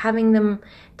and just having them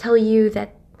tell you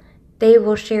that they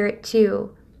will share it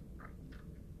too,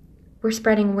 we're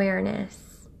spreading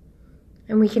awareness.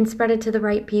 And we can spread it to the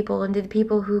right people and to the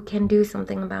people who can do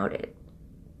something about it.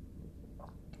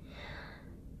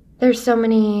 There's so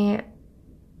many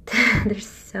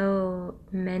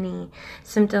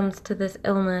symptoms to this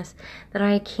illness that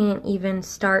I can't even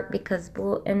start, because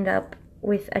we'll end up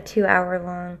with a 2-hour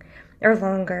long or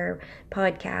longer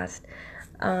podcast.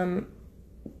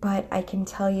 But I can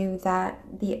tell you that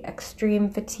the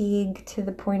extreme fatigue to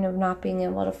the point of not being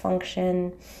able to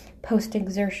function,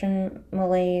 post-exertion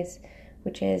malaise,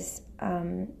 which is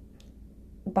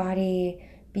body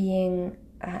being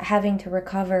having to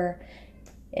recover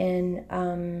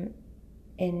and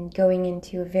going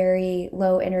into a very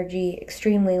low energy,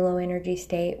 extremely low energy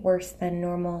state, worse than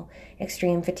normal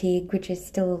extreme fatigue, which is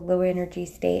still a low energy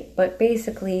state, but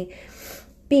basically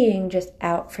being just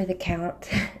out for the count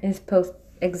is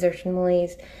post-exertion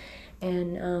malaise.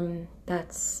 And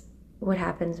that's what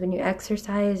happens when you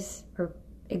exercise or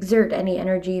exert any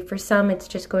energy. For some, it's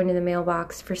just going to the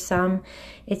mailbox. For some,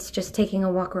 it's just taking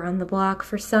a walk around the block.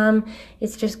 For some,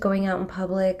 it's just going out in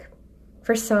public.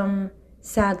 For some,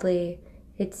 sadly,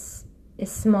 it's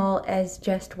as small as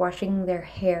just washing their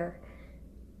hair.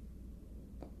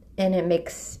 And it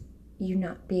makes you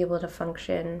not be able to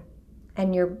function.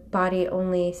 And your body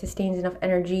only sustains enough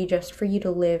energy just for you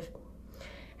to live.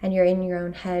 And you're in your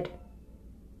own head.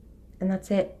 And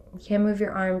that's it. You can't move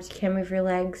your arms, you can't move your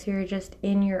legs. You're just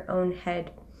in your own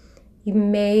head. You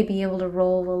may be able to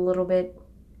roll a little bit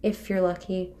if you're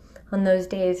lucky on those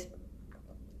days,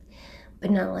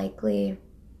 but not likely.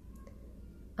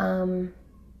 On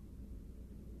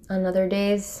other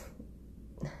days,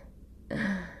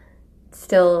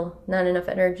 still not enough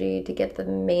energy to get the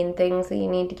main things that you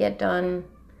need to get done.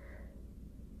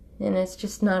 And it's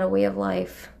just not a way of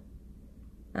life.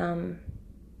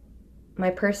 My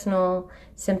personal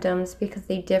symptoms, because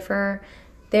they differ,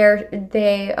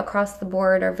 they across the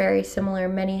board are very similar.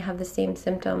 Many have the same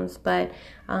symptoms, but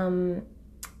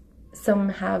some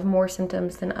have more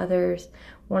symptoms than others.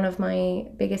 One of my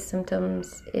biggest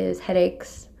symptoms is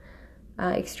headaches,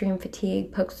 extreme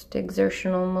fatigue,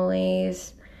 post-exertional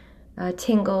malaise,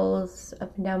 tingles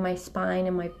up and down my spine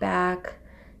and my back,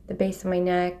 the base of my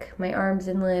neck, my arms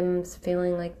and limbs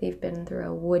feeling like they've been through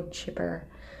a wood chipper.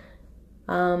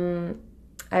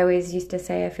 I always used to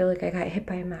say I feel like I got hit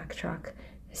by a Mack truck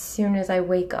as soon as I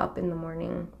wake up in the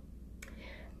morning.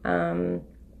 I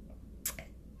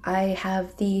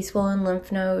have the swollen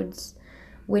lymph nodes,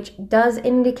 which does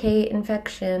indicate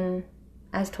infection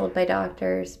as told by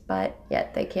doctors, but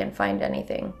yet they can't find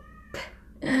anything.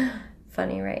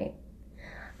 Funny, right?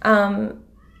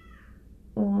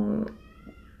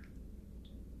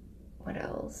 What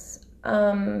else?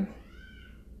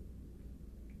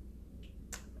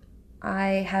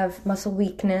 I have muscle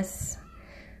weakness.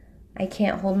 I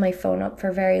can't hold my phone up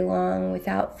for very long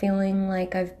without feeling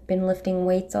like I've been lifting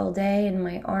weights all day, and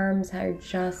my arms are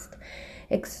just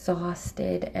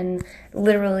exhausted and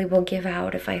literally will give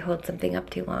out if I hold something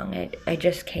up too long. I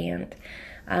just can't.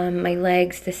 My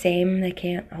legs the same. They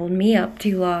can't hold me up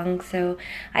too long, so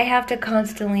I have to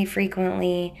constantly,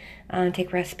 frequently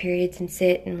take rest periods and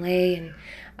sit and lay, and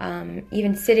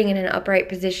even sitting in an upright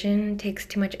position takes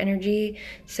too much energy.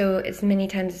 So as many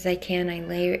times as I can, I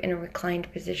lay in a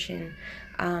reclined position.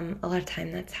 A lot of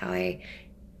time that's how I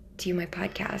do my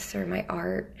podcasts or my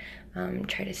art.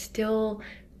 Try to still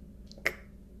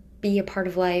be a part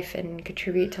of life and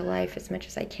contribute to life as much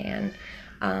as I can.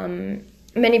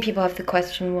 Many people have the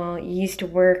question, well, you used to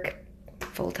work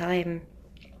full-time.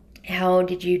 How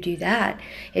did you do that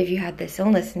if you had this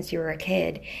illness since you were a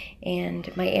kid? And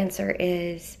my answer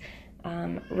is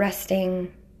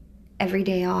resting every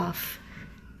day off.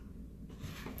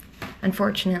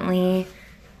 Unfortunately,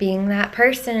 being that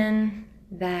person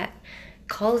that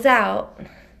calls out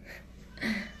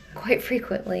quite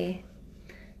frequently,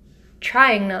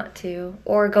 trying not to,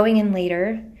 or going in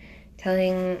later,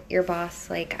 telling your boss,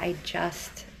 like, I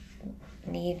just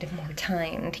need more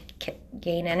time to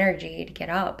gain energy to get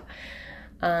up.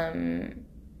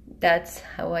 That's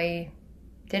how I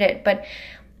did it. But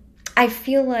I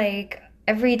feel like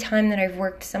every time that I've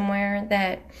worked somewhere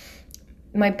that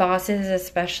my bosses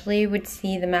especially would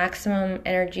see the maximum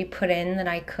energy put in that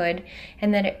I could,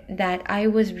 and that I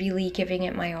was really giving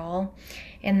it my all,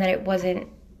 and that it wasn't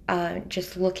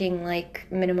just looking like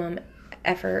minimum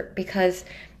effort. Because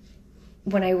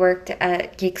when I worked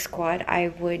at Geek Squad, I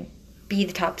would be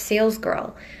the top sales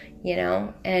girl, you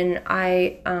know, and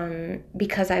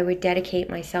because I would dedicate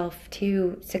myself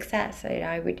to success,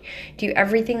 I would do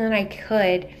everything that I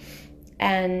could,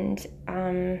 and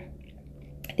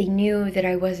they knew that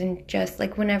I wasn't just,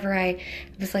 like, whenever I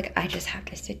was like, I just have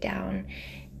to sit down,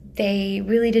 they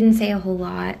really didn't say a whole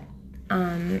lot,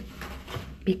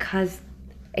 because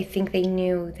I think they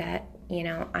knew that, you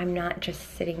know, I'm not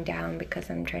just sitting down because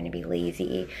I'm trying to be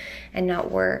lazy and not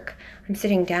work. I'm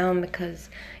sitting down because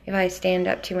if I stand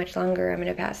up too much longer, I'm going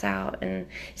to pass out. And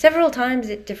several times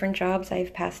at different jobs,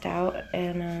 I've passed out,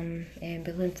 and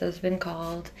ambulance has been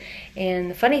called.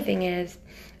 And the funny thing is,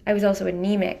 I was also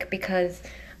anemic, because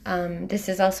this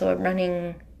is also a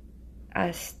running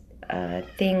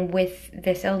thing with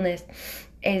this illness,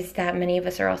 is that many of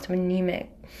us are also anemic.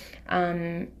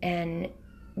 And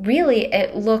really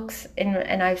it looks,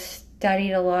 and I've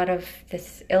studied a lot of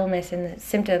this illness and the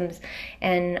symptoms,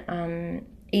 and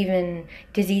even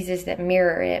diseases that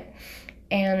mirror it,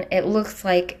 and it looks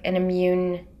like an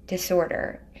immune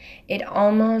disorder. It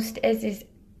almost is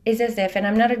as if, and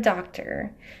I'm not a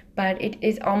doctor, but it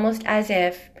is almost as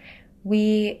if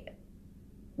we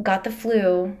got the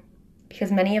flu,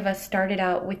 because many of us started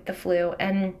out with the flu.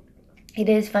 And it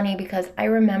is funny because I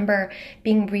remember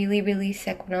being really, really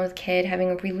sick when I was a kid,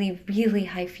 having a really, really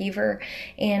high fever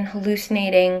and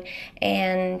hallucinating,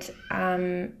 and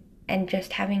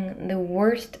just having the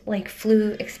worst, like,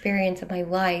 flu experience of my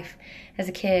life as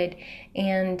a kid,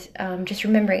 and just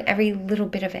remembering every little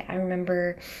bit of it. I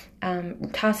remember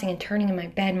tossing and turning in my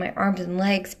bed, my arms and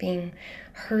legs being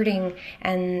hurting,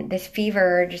 and this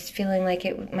fever, just feeling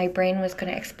like my brain was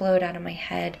going to explode out of my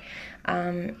head,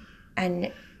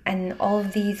 and all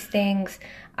of these things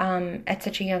at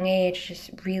such a young age just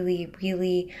really,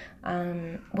 really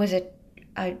was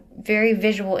a very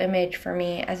visual image for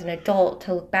me as an adult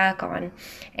to look back on.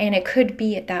 And it could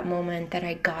be at that moment that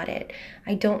I got it.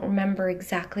 I don't remember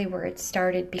exactly where it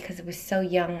started because I was so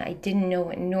young. I didn't know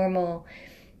what normal,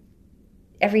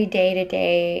 every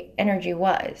day-to-day energy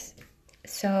was.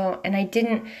 So, and I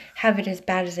didn't have it as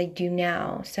bad as I do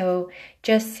now. So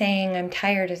just saying I'm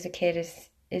tired as a kid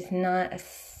is not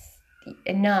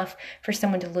enough for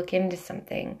someone to look into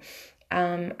something.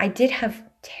 I did have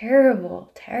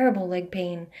terrible, terrible leg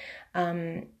pain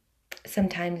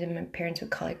sometimes, and my parents would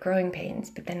call it growing pains,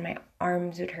 but then my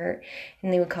arms would hurt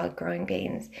and they would call it growing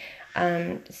pains.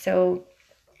 And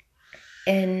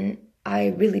I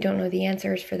really don't know the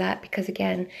answers for that, because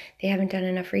again, they haven't done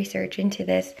enough research into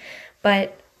this.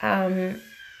 But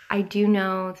I do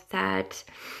know that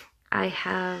I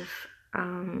have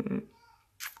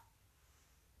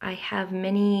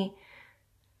many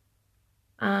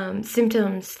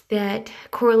symptoms that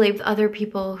correlate with other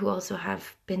people who also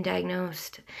have been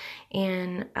diagnosed,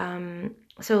 and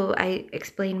so I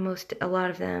explained a lot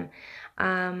of them.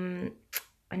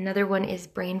 Another one is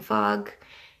brain fog,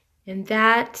 and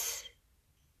that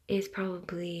is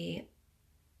probably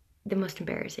the most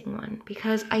embarrassing one,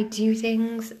 because I do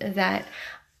things that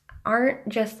aren't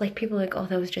just like, people like, oh,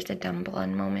 that was just a dumb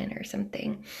blonde moment or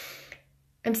something.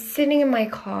 I'm sitting in my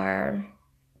car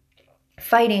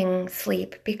fighting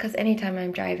sleep, because anytime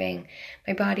I'm driving,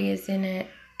 my body is in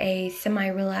a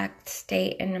semi-relaxed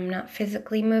state and I'm not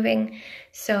physically moving,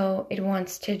 so it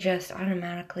wants to just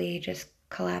automatically just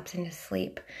collapse into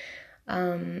sleep.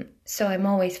 So I'm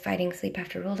always fighting sleep. I have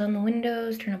to roll down the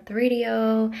windows, turn up the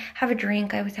radio, have a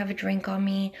drink. I always have a drink on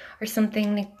me or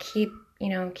something to keep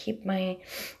my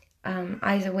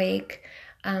eyes awake.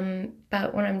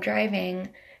 But when I'm driving,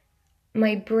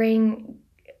 my brain,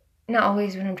 not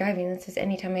always when I'm driving, this is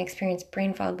anytime I experience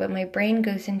brain fog, but my brain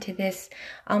goes into this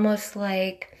almost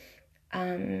like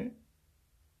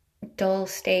dull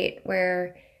state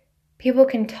where people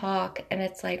can talk and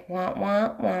it's like wah,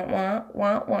 wah, wah, wah,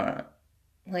 wah, wah,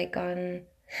 like on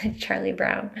Charlie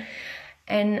Brown.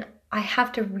 And I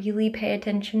have to really pay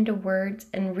attention to words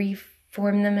and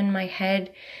reform them in my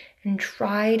head and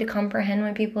try to comprehend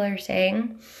what people are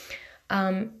saying,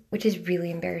 which is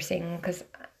really embarrassing because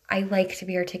I like to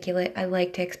be articulate. I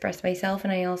like to express myself,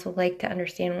 and I also like to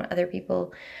understand what other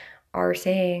people are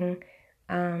saying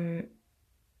in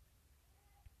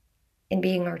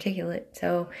being articulate.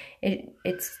 So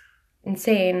it's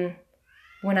insane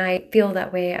when I feel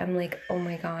that way. I'm like, oh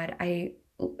my God, I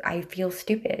feel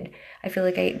stupid. I feel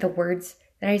like the words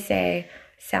that I say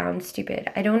sound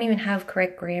stupid. I don't even have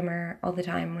correct grammar all the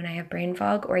time when I have brain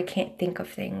fog or I can't think of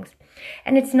things.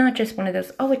 And it's not just one of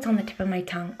those, oh, it's on the tip of my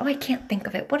tongue. Oh, I can't think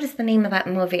of it. What is the name of that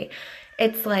movie?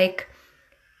 It's like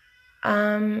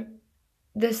the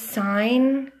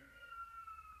sign,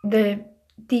 the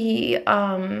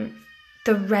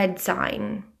red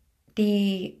sign,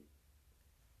 you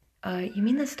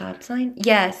mean the stop sign?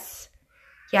 Yes.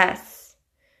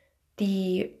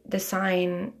 The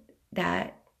sign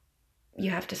that you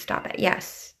have to stop at.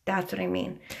 Yes, that's what I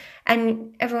mean.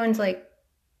 And everyone's like,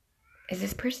 is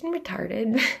this person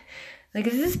retarded? Like,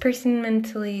 is this person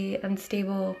mentally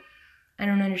unstable? I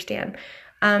don't understand.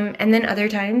 And then other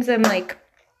times I'm like,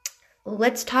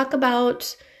 let's talk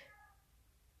about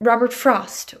Robert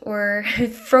Frost or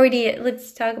Freudian.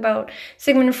 Let's talk about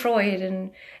Sigmund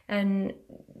Freud and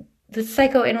let's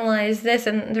psychoanalyze this.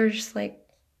 And they're just like,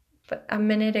 but a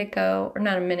minute ago, or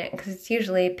not a minute, because it's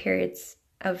usually periods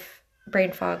of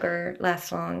brain fog or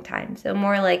last a long time. So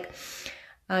more like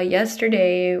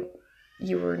yesterday,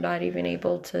 you were not even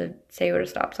able to say what a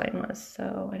stop sign was.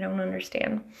 So I don't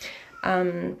understand.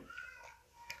 By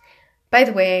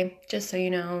the way, just so you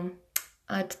know,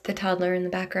 the toddler in the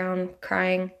background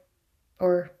crying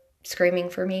or screaming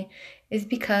for me is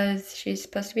because she's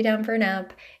supposed to be down for a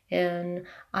nap, and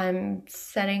I'm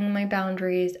setting my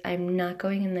boundaries. I'm not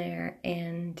going in there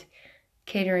and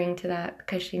catering to that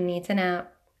because she needs a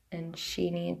nap and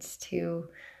she needs to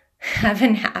have a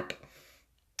nap.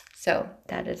 So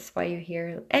that is why you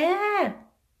hear,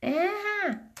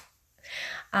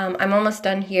 I'm almost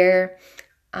done here,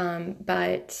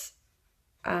 but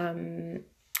I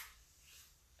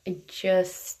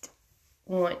just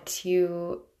want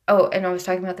to, and I was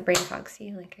talking about the brain fog.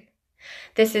 See, like,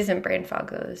 this isn't brain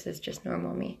fog though, this is just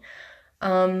normal me.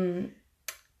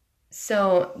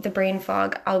 So the brain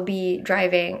fog, I'll be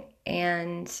driving,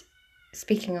 and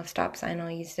speaking of stop sign, I'll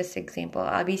use this example.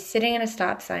 I'll be sitting at a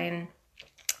stop sign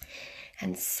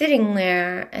and sitting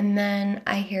there, and then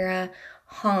I hear a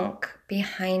honk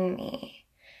behind me,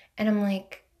 and I'm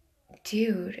like,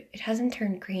 dude, it hasn't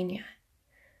turned green yet.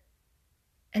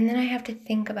 And then I have to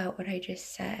think about what I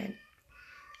just said.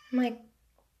 I'm like,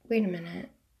 wait a minute.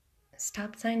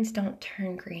 Stop signs don't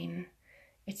turn green.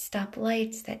 It's stop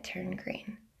lights that turn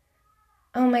green.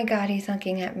 Oh my God, he's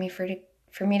honking at me for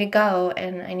me to go,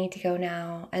 and I need to go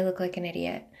now. I look like an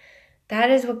idiot.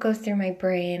 That is what goes through my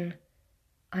brain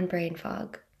on brain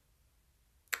fog.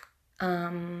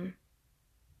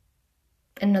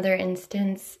 Another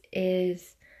instance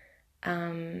is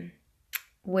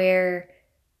where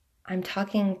I'm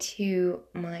talking to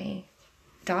my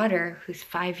daughter who's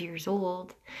 5 years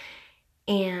old,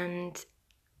 and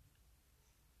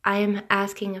I am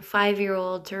asking a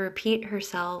 5-year-old to repeat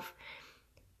herself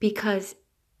because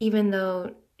even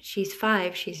though she's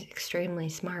 5, she's extremely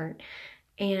smart,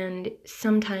 and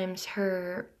sometimes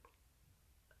her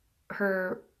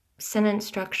sentence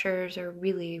structures are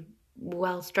really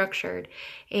well structured,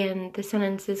 and the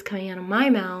sentences coming out of my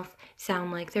mouth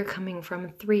sound like they're coming from a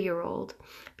 3-year-old,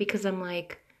 because I'm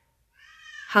like,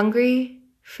 hungry,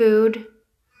 food,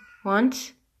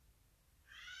 want?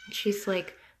 And she's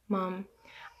like, Mom,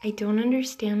 I don't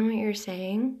understand what you're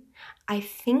saying. I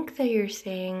think that you're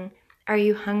saying, are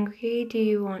you hungry? Do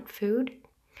you want food?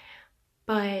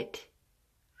 But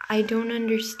I don't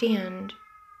understand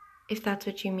if that's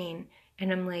what you mean.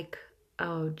 And I'm like,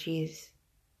 oh, geez.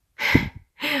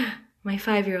 My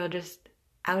 5-year-old just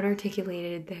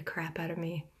out-articulated the crap out of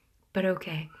me. But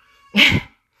okay.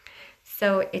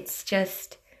 So it's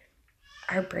just,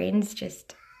 our brains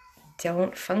just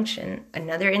don't function.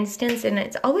 Another instance, and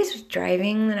it's always with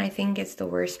driving that I think it's the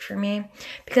worst for me,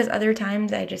 because other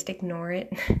times I just ignore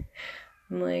it.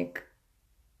 I'm like,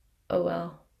 oh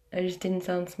well, I just didn't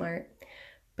sound smart.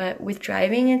 But with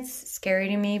driving, it's scary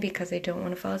to me because I don't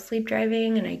want to fall asleep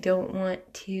driving, and I don't want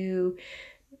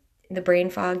the brain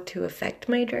fog to affect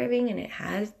my driving, and it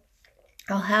has.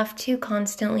 I'll have to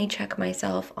constantly check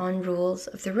myself on rules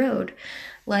of the road.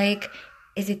 Like,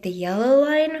 is it the yellow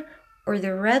line or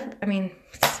the red? I mean,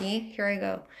 see, here I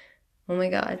go. Oh my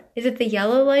God. Is it the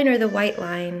yellow line or the white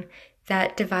line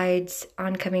that divides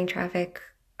oncoming traffic?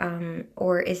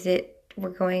 Or is it we're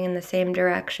going in the same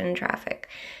direction traffic?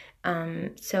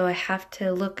 So I have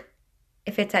to look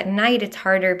if it's at night, it's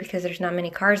harder because there's not many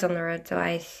cars on the road. So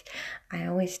I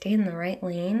always stay in the right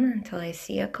lane until I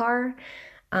see a car.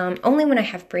 Only when I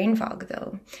have brain fog,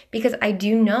 though, because I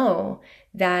do know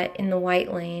that in the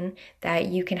white lane that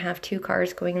you can have two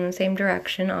cars going in the same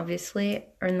direction, obviously,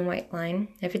 or in the white line.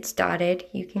 If it's dotted,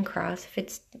 you can cross. If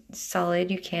it's solid,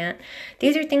 you can't.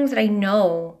 These are things that I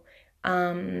know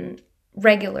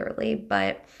regularly,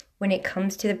 but when it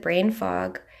comes to the brain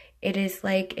fog, it is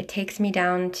like it takes me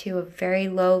down to a very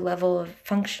low level of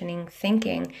functioning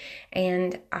thinking,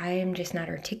 and I am just not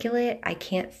articulate. I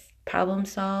can't problem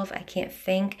solve. I can't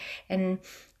think, and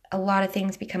a lot of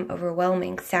things become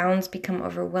overwhelming. Sounds become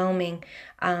overwhelming.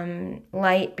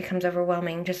 Light becomes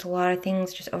overwhelming. Just a lot of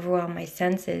things just overwhelm my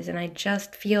senses, and I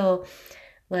just feel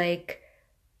like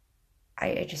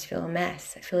I just feel a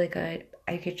mess. I feel like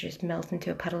I could just melt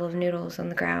into a puddle of noodles on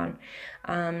the ground.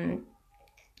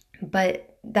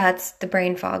 But that's the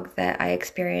brain fog that I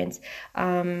experience.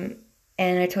 And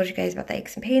I told you guys about the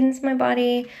aches and pains in my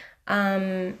body.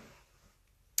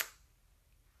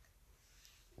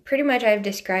 Pretty much I've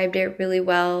described it really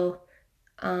well.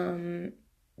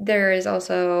 There is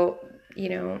also,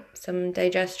 some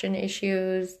digestion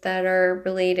issues that are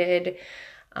related.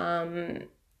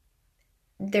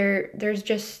 There's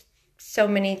just so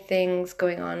many things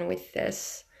going on with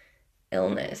this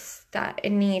illness that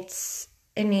it needs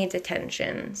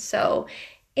attention. So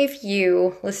if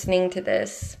you, listening to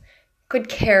this, could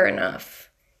care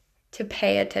enough to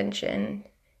pay attention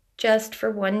just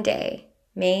for one day,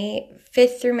 May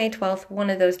 5th through May 12th, one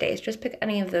of those days, just pick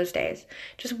any of those days,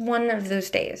 just one of those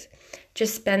days,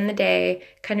 just spend the day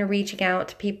kind of reaching out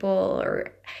to people,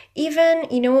 or even,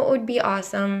 what would be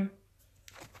awesome?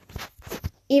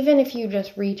 Even if you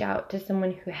just reach out to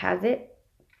someone who has it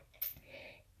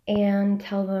and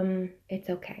tell them it's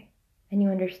okay and you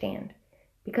understand.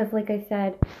 Because like I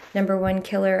said, number one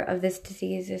killer of this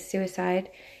disease is suicide,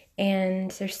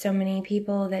 and there's so many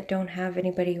people that don't have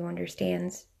anybody who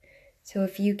understands. So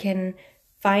if you can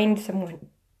find someone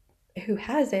who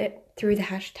has it through the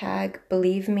hashtag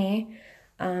 #BelieveMe,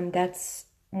 that's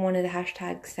one of the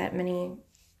hashtags that many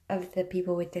of the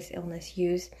people with this illness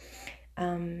use,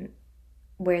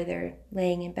 where they're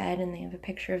laying in bed and they have a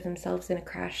picture of themselves in a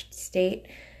crashed state.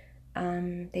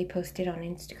 They post it on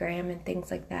Instagram and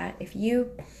things like that. If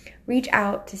you reach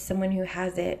out to someone who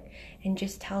has it and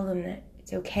just tell them that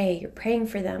it's okay, you're praying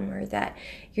for them, or that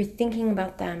you're thinking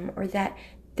about them, or that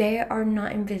they are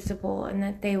not invisible and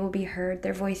that they will be heard,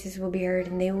 their voices will be heard,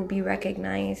 and they will be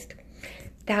recognized,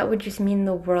 that would just mean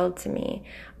the world to me.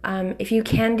 If you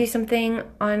can do something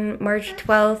on March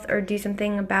 12th or do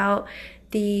something about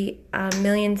the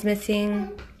millions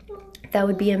missing, that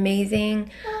would be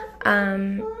amazing.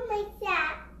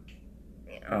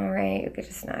 Alright, you get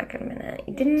a snack in a minute.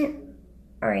 You didn't?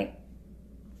 Alright.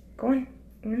 Go on.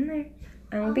 Go in there.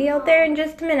 I will be out there in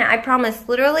just a minute. I promise.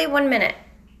 Literally 1 minute.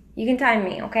 You can time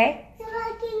me, okay? So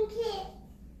hug and kiss.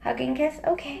 Hug and kiss?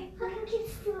 Okay. Hug and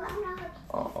kiss too. I'm not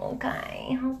hugging.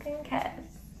 Okay. Hug and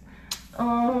kiss.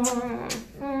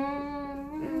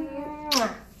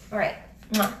 Alright.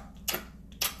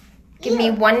 Give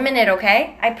me 1 minute,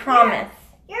 okay? I promise.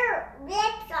 Your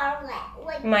lips are wet.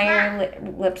 Like My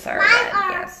lips are red,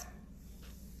 yes.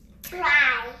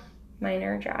 Dry. Mine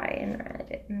are dry and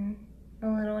red and a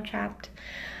little chapped.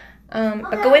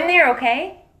 But go in there,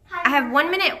 okay? I have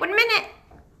 1 minute. 1 minute.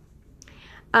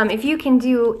 If you can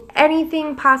do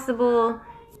anything possible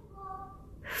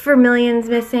for millions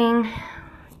missing,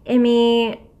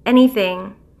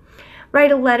 anything,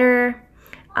 write a letter.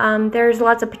 There's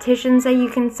lots of petitions that you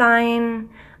can sign.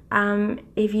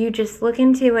 If you just look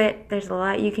into it, there's a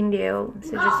lot you can do.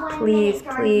 So just please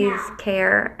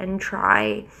care and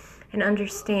try and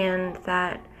understand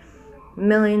that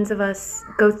millions of us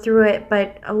go through it,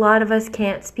 but a lot of us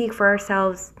can't speak for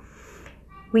ourselves.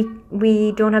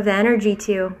 We don't have the energy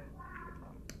to.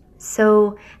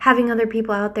 So having other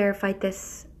people out there fight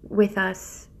this with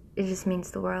us, it just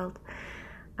means the world.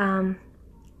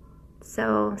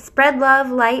 So spread love,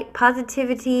 light,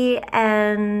 positivity,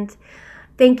 and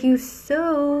thank you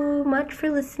so much for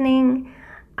listening.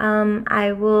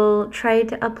 I will try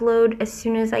to upload as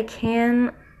soon as I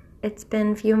can. It's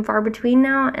been few and far between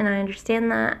now, and I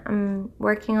understand that. I'm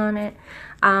working on it.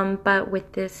 But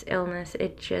with this illness,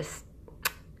 it just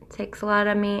takes a lot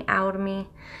of me out of me.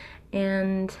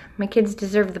 And my kids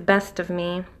deserve the best of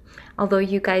me, although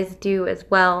you guys do as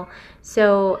well.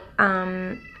 So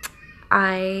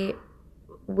I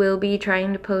will be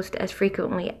trying to post as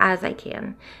frequently as I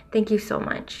can. Thank you so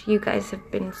much. You guys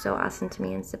have been so awesome to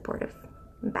me and supportive.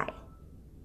 Bye.